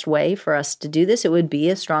the best way for us to do this, it would be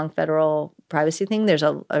a strong federal privacy thing. There's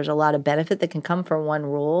a lot of benefit that can come from one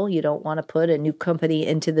rule. You don't want to put a new company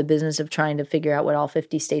into the business of trying to figure out what all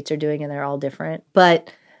 50 states are doing, and they're all different.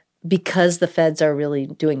 But because the feds are really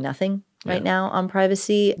doing nothing right now on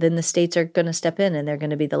privacy, then the states are going to step in and they're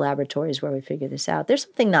going to be the laboratories where we figure this out. There's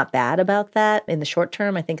something not bad about that in the short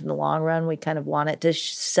term. I think in the long run, we kind of want it to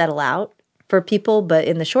settle out for people. But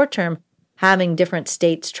in the short term, having different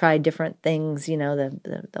states try different things,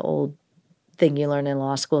 the old thing you learn in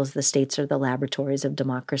law school is the states are the laboratories of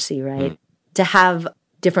democracy, right? To have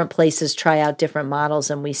different places try out different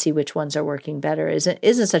models and we see which ones are working better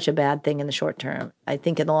isn't such a bad thing in the short term. I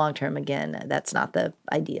think in the long term, again, that's not the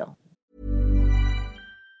ideal.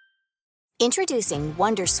 Introducing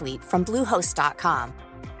Wondersuite from Bluehost.com.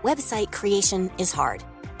 Website creation is hard,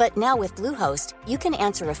 but now with Bluehost, you can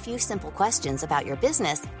answer a few simple questions about your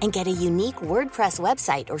business and get a unique WordPress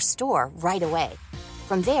website or store right away.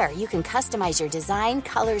 From there, you can customize your design,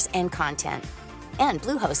 colors, and content. And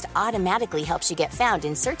Bluehost automatically helps you get found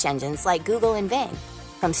in search engines like Google and Bing.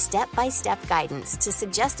 From step-by-step guidance to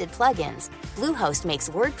suggested plugins, Bluehost makes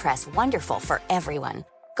WordPress wonderful for everyone.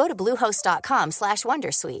 Go to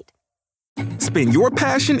bluehost.com/wondersuite. Spin your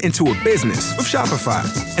passion into a business with Shopify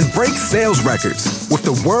and break sales records with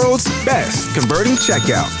the world's best converting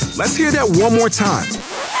checkout. Let's hear that one more time.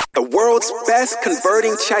 The world's best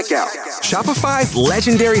converting checkout. Shopify's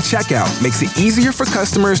legendary checkout makes it easier for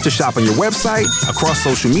customers to shop on your website, across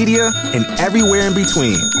social media, and everywhere in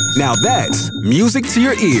between. Now that's music to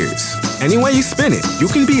your ears. Any way you spin it, you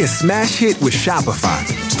can be a smash hit with Shopify.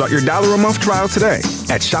 Start your $1 a month trial today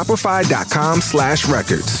at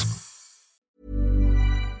shopify.com/records.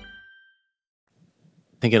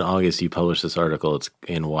 I think in August you published this article. It's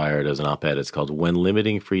in Wired as an op-ed. It's called "When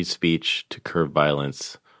Limiting Free Speech to Curb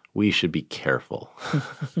Violence, We Should Be Careful."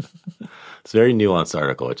 It's a very nuanced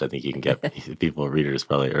article, which I think you can get readers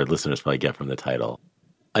or listeners probably get from the title.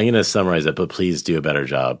 I'm going to summarize it, but please do a better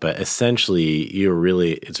job. But essentially,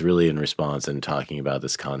 it's really in response and talking about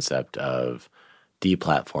this concept of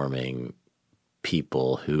deplatforming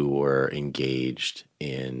people who were engaged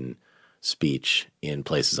in speech in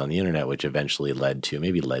places on the internet, which eventually led to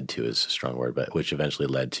is a strong word, but which eventually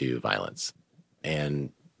led to violence.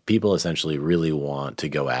 And people essentially really want to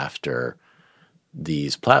go after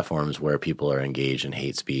these platforms where people are engaged in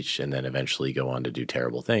hate speech and then eventually go on to do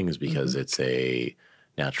terrible things because it's a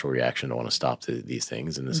natural reaction to want to stop these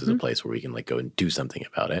things. And this is a place where we can go and do something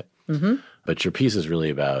about it. But your piece is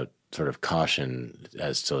really about sort of caution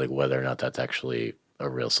as to whether or not that's actually a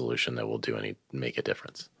real solution that will make a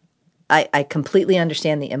difference. I completely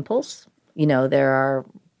understand the impulse. There are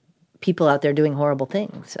people out there doing horrible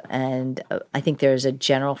things. And I think there's a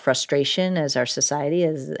general frustration as our society,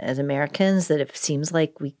 as Americans, that it seems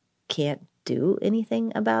like we can't do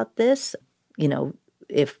anything about this.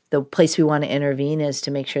 If the place we want to intervene is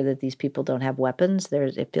to make sure that these people don't have weapons,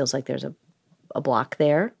 it feels like there's a block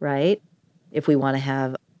there, right? If we want to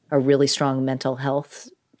have a really strong mental health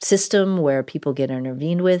system where people get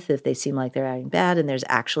intervened with if they seem like they're acting bad, and there's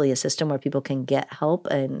actually a system where people can get help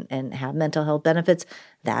and have mental health benefits,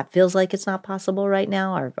 that feels like it's not possible right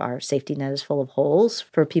now. Our safety net is full of holes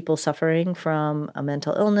for people suffering from a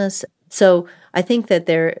mental illness. So I think that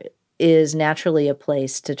there is naturally a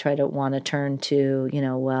place to try to want to turn to,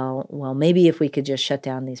 well, maybe if we could just shut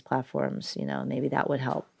down these platforms, maybe that would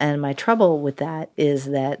help. And my trouble with that is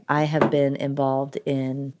that I have been involved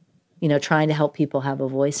in, trying to help people have a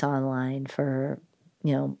voice online for,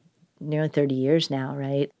 nearly 30 years now,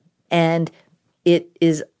 right? And it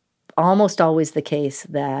is almost always the case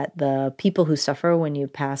that the people who suffer when you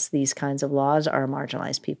pass these kinds of laws are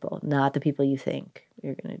marginalized people, not the people you think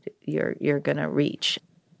you're going to reach.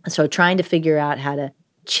 So trying to figure out how to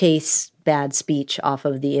chase bad speech off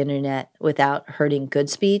of the internet without hurting good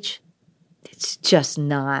speech, it's just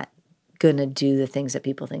not going to do the things that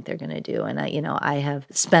people think they're going to do. And I have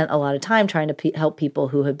spent a lot of time trying to help people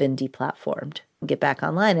who have been deplatformed get back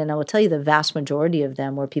online. And I will tell you the vast majority of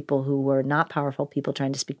them were people who were not powerful people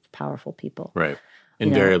trying to speak to powerful people. Right.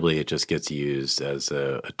 Invariably, it just gets used as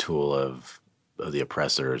a tool of the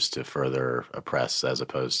oppressors to further oppress, as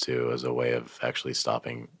opposed to as a way of actually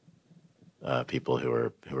stopping people who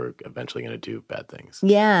are eventually going to do bad things.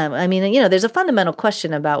 Yeah, I mean, there's a fundamental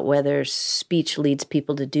question about whether speech leads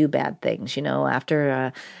people to do bad things.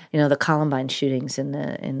 After the Columbine shootings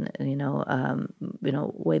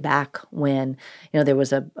way back when there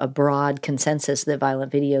was a broad consensus that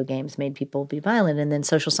violent video games made people be violent, and then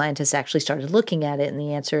social scientists actually started looking at it, and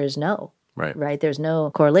the answer is no. Right? There's no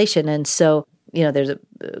correlation, and so there's a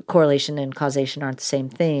correlation and causation aren't the same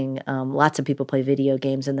thing. Lots of people play video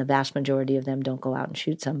games, and the vast majority of them don't go out and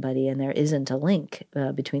shoot somebody, and there isn't a link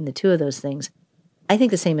between the two of those things. I think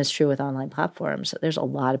the same is true with online platforms. There's a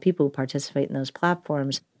lot of people who participate in those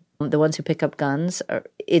platforms. The ones who pick up guns,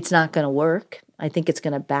 it's not going to work. I think it's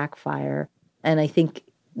going to backfire, and I think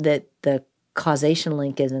that the causation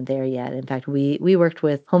link isn't there yet. In fact, we worked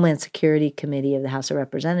with Homeland Security Committee of the House of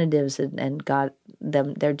Representatives and got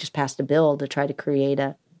them, they just passed a bill to try to create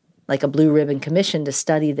a blue ribbon commission to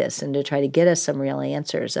study this and to try to get us some real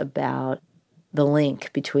answers about the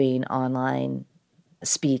link between online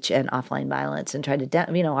speech and offline violence, and try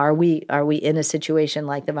to, are we in a situation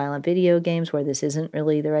like the violent video games where this isn't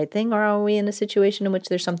really the right thing, or are we in a situation in which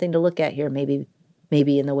there's something to look at here, maybe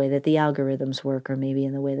in the way that the algorithms work, or maybe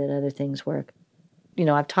in the way that other things work.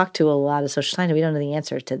 I've talked to a lot of social scientists. We don't know the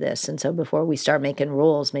answer to this. And so before we start making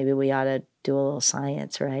rules, maybe we ought to do a little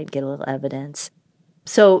science, right? Get a little evidence.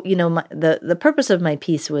 So, the purpose of my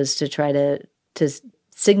piece was to try to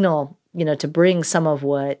signal, to bring some of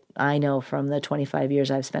what I know from the 25 years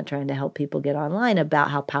I've spent trying to help people get online about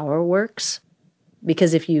how power works.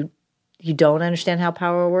 Because if you don't understand how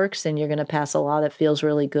power works, then you're going to pass a law that feels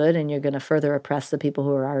really good, and you're going to further oppress the people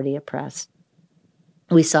who are already oppressed.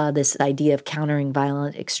 We saw this idea of countering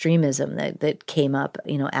violent extremism that came up,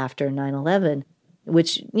 after 9/11,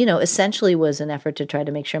 which, essentially was an effort to try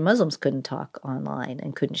to make sure Muslims couldn't talk online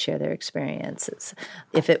and couldn't share their experiences.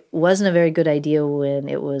 If it wasn't a very good idea when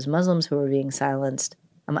it was Muslims who were being silenced,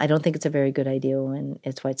 I don't think it's a very good idea when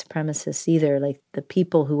it's white supremacists either. Like, the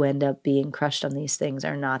people who end up being crushed on these things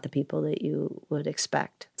are not the people that you would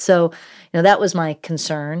expect. So, that was my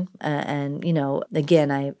concern. And,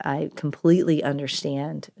 again, I completely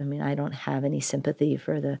understand. I mean, I don't have any sympathy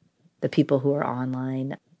for the people who are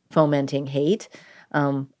online fomenting hate.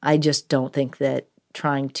 I just don't think that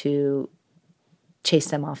trying to chase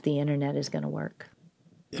them off the internet is going to work.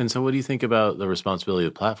 And so what do you think about the responsibility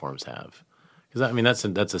that platforms have?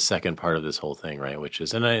 Because, that's a second part of this whole thing, right? Which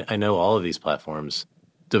is, and I know all of these platforms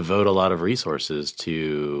devote a lot of resources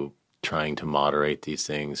to trying to moderate these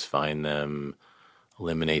things, find them,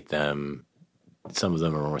 eliminate them. Some of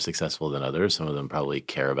them are more successful than others. Some of them probably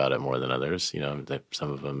care about it more than others.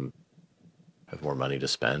 Some of them have more money to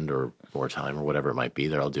spend or more time or whatever it might be.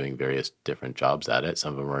 They're all doing various different jobs at it.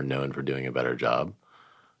 Some of them are known for doing a better job.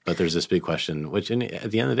 But there's this big question, which at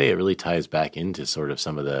the end of the day, it really ties back into sort of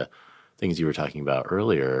some of the things you were talking about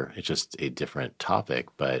earlier. It's just a different topic,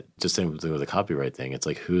 but just same with the copyright thing. It's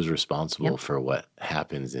like, who's responsible for what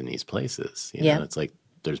happens in these places? Know, it's like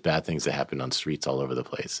there's bad things that happen on streets all over the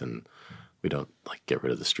place, and we don't get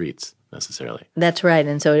rid of the streets. necessarily. That's right.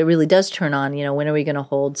 And so it really does turn on, when are we going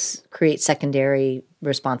to create secondary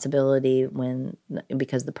responsibility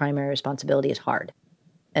because the primary responsibility is hard.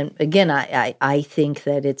 And again, I think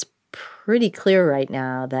that it's pretty clear right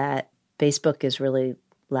now that Facebook is really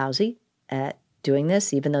lousy at doing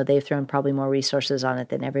this, even though they've thrown probably more resources on it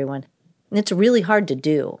than everyone. And it's really hard to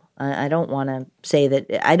do. I don't want to say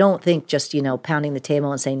that. I don't think just, pounding the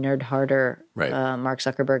table and saying nerd harder, right. Mark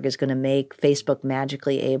Zuckerberg is going to make Facebook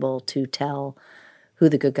magically able to tell who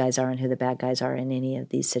the good guys are and who the bad guys are in any of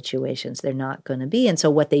these situations. They're not going to be. And so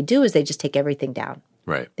what they do is they just take everything down.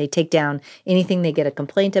 Right. They take down anything they get a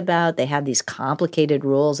complaint about. They have these complicated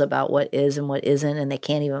rules about what is and what isn't, and they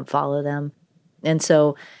can't even follow them. And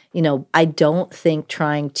so, I don't think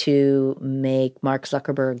trying to make Mark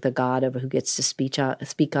Zuckerberg the god of who gets to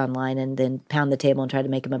speak online and then pound the table and try to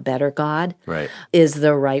make him a better god is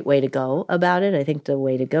the right way to go about it. I think the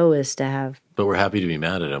way to go is to have. But we're happy to be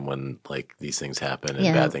mad at him when these things happen and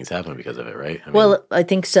bad things happen because of it, right? I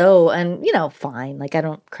think so. And, fine. I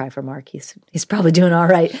don't cry for Mark. He's probably doing all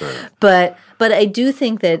right. Sure. But I do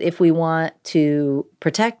think that if we want to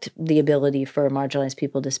protect the ability for marginalized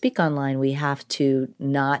people to speak online, we have to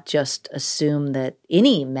not just assume that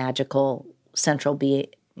any magical central being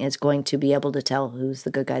is going to be able to tell who's the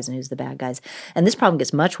good guys and who's the bad guys. And this problem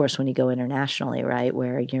gets much worse when you go internationally, right,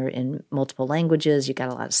 where you're in multiple languages, you got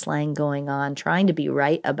a lot of slang going on. Trying to be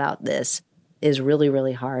right about this is really,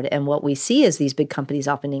 really hard. And what we see is these big companies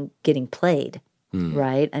often getting played,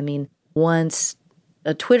 right? Once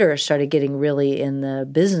Twitter started getting really in the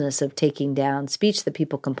business of taking down speech that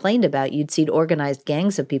people complained about, you'd see organized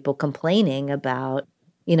gangs of people complaining about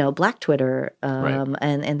Black Twitter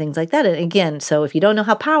and things like that. And again, so if you don't know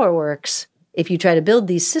how power works, if you try to build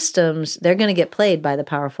these systems, they're going to get played by the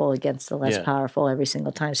powerful against the less powerful every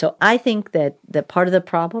single time. So I think that part of the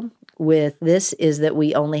problem with this is that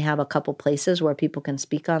we only have a couple places where people can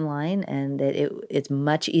speak online, and that it's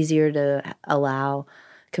much easier to allow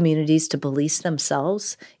communities to police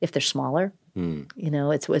themselves if they're smaller.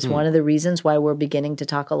 It's one of the reasons why we're beginning to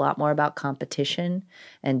talk a lot more about competition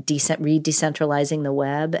and re-decentralizing the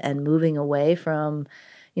web and moving away from,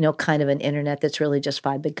 kind of an internet that's really just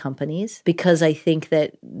 5 big companies. Because I think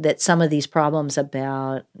that some of these problems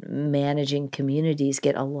about managing communities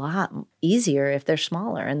get a lot easier if they're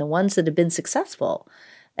smaller. And the ones that have been successful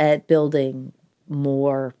at building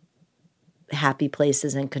more happy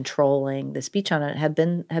places and controlling the speech on it have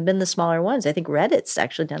been the smaller ones. I think Reddit's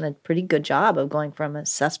actually done a pretty good job of going from a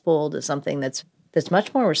cesspool to something that's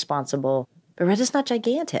much more responsible. But Reddit's not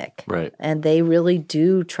gigantic. Right. And they really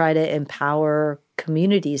do try to empower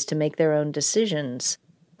communities to make their own decisions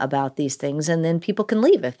about these things. And then people can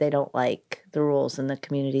leave if they don't like the rules in the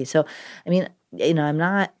community. So, I'm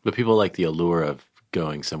not... But people like the allure of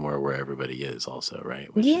going somewhere where everybody is also, right?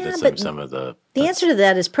 But some of the answer to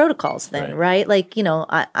that is protocols then, right? I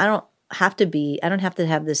don't have to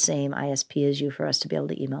have the same ISP as you for us to be able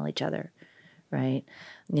to email each other, right?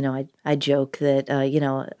 I joke that,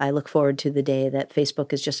 I look forward to the day that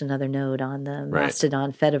Facebook is just another node on the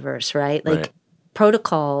Mastodon Fediverse, right?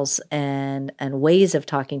 Protocols and ways of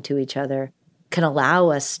talking to each other can allow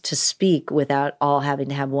us to speak without all having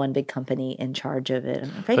to have one big company in charge of it.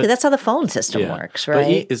 And frankly, that's how the phone system works,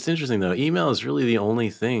 right? But it's interesting, though. Email is really the only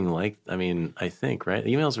thing I think, right?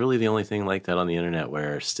 Email is really the only thing like that on the internet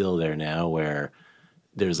where still there now, where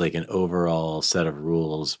there's an overall set of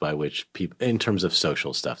rules by which people, in terms of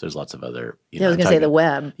social stuff, there's lots of other, I was going to say the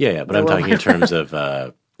web. Yeah, but I'm talking in terms of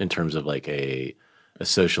a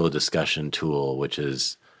social discussion tool, which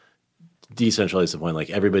is decentralized to the point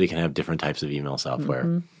everybody can have different types of email software.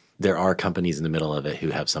 Mm-hmm. There are companies in the middle of it who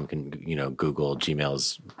have some, Google,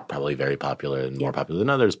 Gmail's probably very popular and more popular than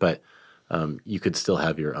others, but you could still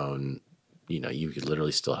have your own, you could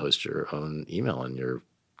literally still host your own email on your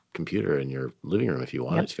computer in your living room if you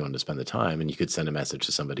wanted, if you wanted to spend the time, and you could send a message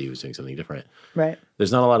to somebody who's doing something different. Right.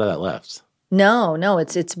 There's not a lot of that left. No,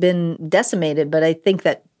 it's been decimated, but I think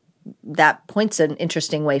that points an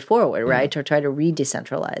interesting way forward, right? To try to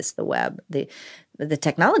re-decentralize the web. The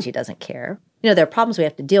technology doesn't care. There are problems we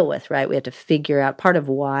have to deal with, right? We have to figure out part of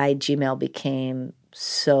why Gmail became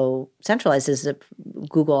so centralized is that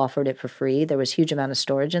Google offered it for free. There was a huge amount of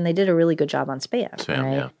storage, and they did a really good job on spam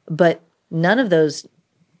right? Yeah. But none of those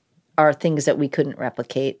are things that we couldn't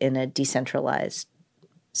replicate in a decentralized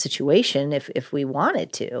situation if we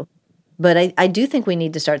wanted to. But I do think we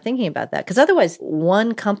need to start thinking about that, because otherwise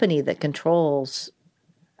one company that controls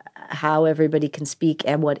how everybody can speak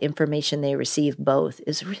and what information they receive both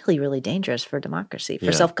is really, really dangerous for democracy,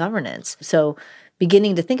 for self-governance. So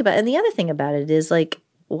beginning to think about it. And the other thing about it is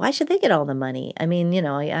why should they get all the money? I mean,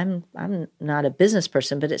 I'm not a business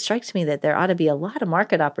person, but it strikes me that there ought to be a lot of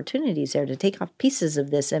market opportunities there to take off pieces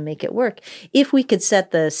of this and make it work. If we could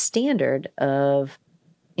set the standard of,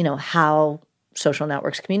 how social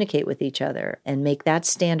networks communicate with each other and make that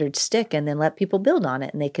standard stick and then let people build on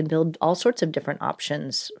it, and they can build all sorts of different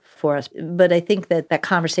options for us. But I think that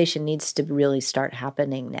conversation needs to really start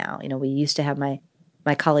happening now. We used to have my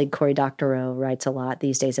colleague Cory Doctorow writes a lot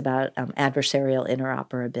these days about adversarial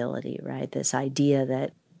interoperability, right? This idea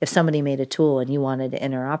that if somebody made a tool and you wanted to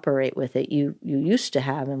interoperate with it, you used to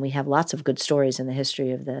have, and we have lots of good stories in the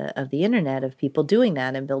history of the internet of people doing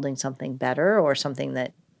that and building something better or something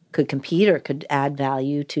that could compete or could add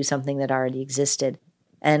value to something that already existed.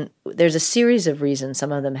 And there's a series of reasons,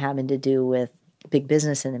 some of them having to do with big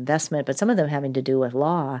business and investment, but some of them having to do with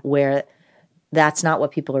law, where that's not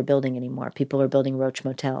what people are building anymore. People are building roach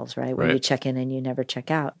motels, right? Where you check in and you never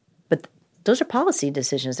check out. But those are policy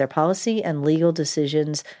decisions. They're policy and legal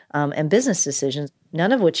decisions and business decisions,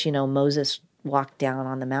 none of which, Moses walked down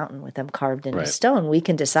on the mountain with them carved into stone. We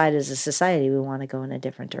can decide as a society we want to go in a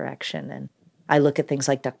different direction. And I look at things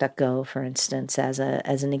like DuckDuckGo, for instance, as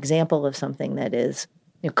an example of something that is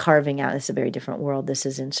carving out. It's a very different world. This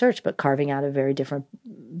is in search, but carving out a very different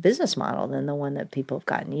business model than the one that people have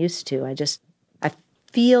gotten used to. I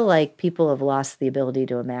feel like people have lost the ability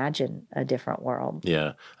to imagine a different world.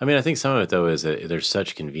 Yeah. I mean, I think some of it, though, is that there's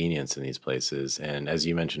such convenience in these places. And as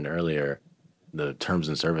you mentioned earlier, the terms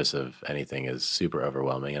and service of anything is super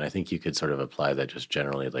overwhelming. And I think you could sort of apply that just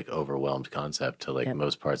generally like overwhelmed concept to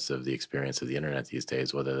most parts of the experience of the internet these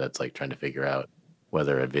days, whether that's like trying to figure out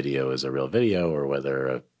whether a video is a real video or whether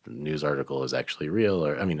a news article is actually real.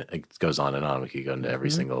 Or, I mean, it goes on and on. We could go into every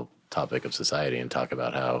single topic of society and talk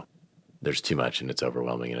about how there's too much and it's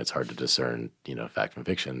overwhelming and it's hard to discern, fact from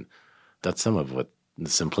fiction. That's some of what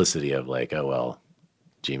the simplicity of like, oh, well,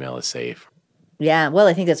 Gmail is safe. Yeah, well,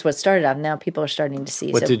 I think that's what started out. Now people are starting to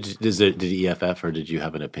see. What did EFF, or did you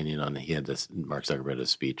have an opinion on? He had this Mark Zuckerberg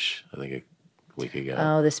speech, I think a week ago.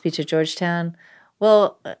 Oh, the speech at Georgetown.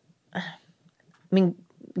 Well, I mean,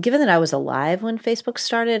 given that I was alive when Facebook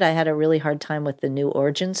started, I had a really hard time with the new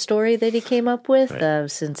origin story that he came up with,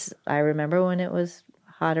 since I remember when it was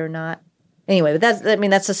hot or not. Anyway, but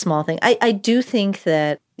that's a small thing. I do think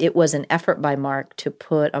that it was an effort by Mark to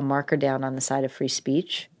put a marker down on the side of free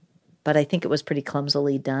speech, but I think it was pretty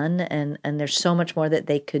clumsily done, and there's so much more that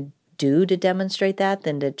they could do to demonstrate that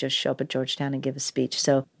than to just show up at Georgetown and give a speech.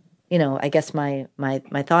 So, I guess my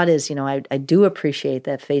thought is, I do appreciate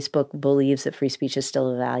that Facebook believes that free speech is still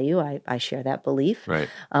a value. I share that belief. Right.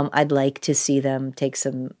 I'd like to see them take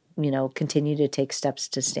some, continue to take steps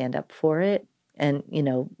to stand up for it. And,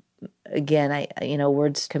 again,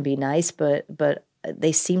 words can be nice, but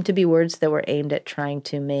they seem to be words that were aimed at trying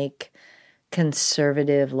to make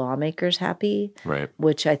conservative lawmakers happy, right?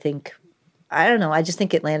 Which I don't know, I just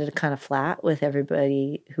think it landed kind of flat with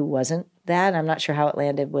everybody who wasn't that. I'm not sure how it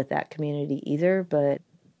landed with that community either, but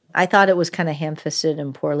I thought it was kind of ham-fisted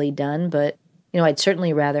and poorly done. But I'd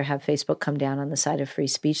certainly rather have Facebook come down on the side of free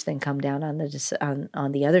speech than come down on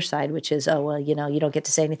the other side, which is, oh, well, you don't get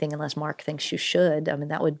to say anything unless Mark thinks you should. I mean,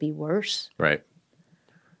 that would be worse. Right.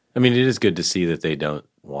 I mean, it is good to see that they don't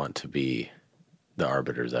want to be the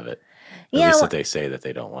arbiters of it. At least that they say that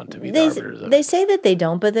they don't want to be the arbiters of it. They say that they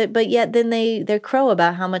don't, but yet then they crow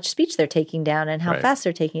about how much speech they're taking down and how fast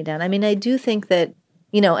they're taking it down. I mean, I do think that,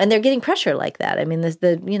 and they're getting pressure like that. I mean,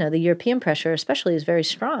 the European pressure especially is very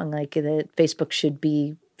strong, like that Facebook should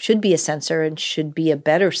be a censor and should be a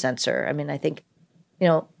better censor. I mean, I think,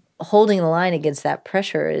 holding the line against that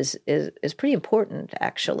pressure is pretty important,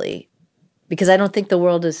 actually, because I don't think the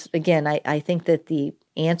world is, again, I think that the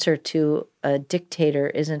answer to a dictator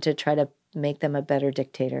isn't to try to make them a better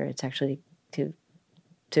dictator. It's actually to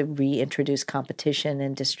reintroduce competition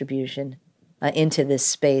and distribution into this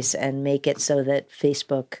space and make it so that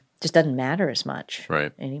Facebook just doesn't matter as much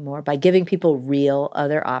anymore by giving people real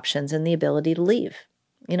other options and the ability to leave.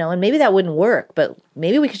 And maybe that wouldn't work, but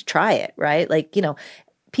maybe we could try it, right? Like,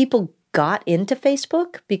 people got into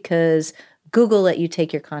Facebook because Google let you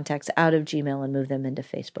take your contacts out of Gmail and move them into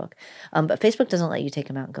Facebook. But Facebook doesn't let you take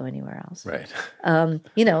them out and go anywhere else. Right. Again,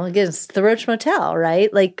 it's the Roach Motel,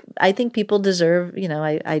 right? Like, I think people deserve,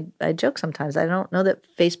 I joke sometimes. I don't know that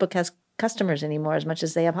Facebook has customers anymore as much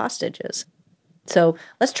as they have hostages. So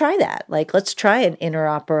let's try that. Like, let's try an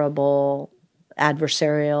interoperable,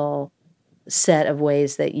 adversarial set of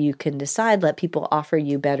ways that you can decide. Let people offer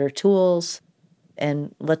you better tools,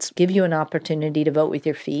 and let's give you an opportunity to vote with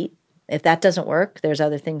your feet. If that doesn't work, there's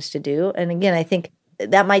other things to do. And again, I think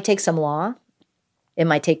that might take some law. It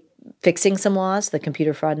might take fixing some laws, the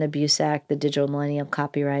Computer Fraud and Abuse Act, the Digital Millennium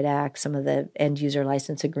Copyright Act, some of the end-user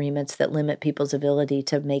license agreements that limit people's ability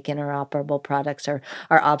to make interoperable products are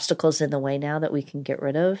obstacles in the way now that we can get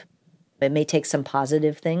rid of. It may take some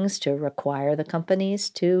positive things to require the companies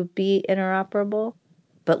to be interoperable,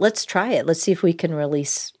 but let's try it. Let's see if we can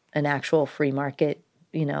release an actual free market,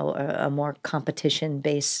 a more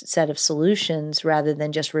competition-based set of solutions rather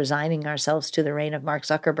than just resigning ourselves to the reign of Mark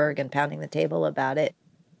Zuckerberg and pounding the table about it.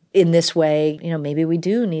 In this way, maybe we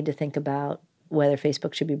do need to think about whether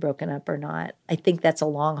Facebook should be broken up or not. I think that's a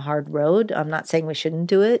long, hard road. I'm not saying we shouldn't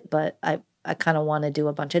do it, but I kind of want to do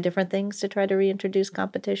a bunch of different things to try to reintroduce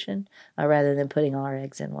competition rather than putting all our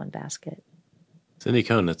eggs in one basket. Cindy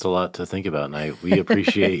Cohn, it's a lot to think about, and we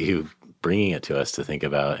appreciate you bringing it to us to think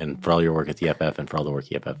about, and for all your work at the EFF and for all the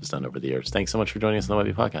work EFF has done over the years. Thanks so much for joining us on the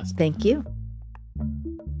Webby Podcast. Thank you.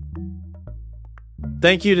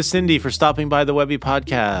 Thank you to Cindy for stopping by the Webby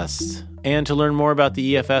Podcast. And to learn more about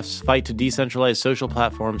the EFF's fight to decentralize social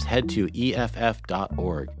platforms, head to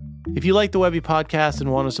EFF.org. If you like the Webby Podcast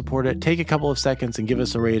and want to support it, take a couple of seconds and give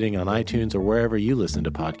us a rating on iTunes or wherever you listen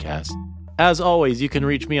to podcasts. As always, you can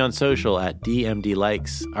reach me on social at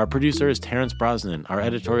DMDLikes. Our producer is Terrence Brosnan. Our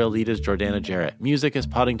editorial lead is Jordana Jarrett. Music is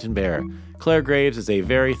Poddington Bear. Claire Graves is a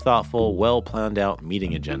very thoughtful, well-planned out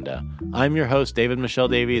meeting agenda. I'm your host, David Michelle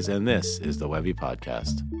Davies, and this is the Webby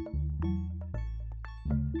Podcast.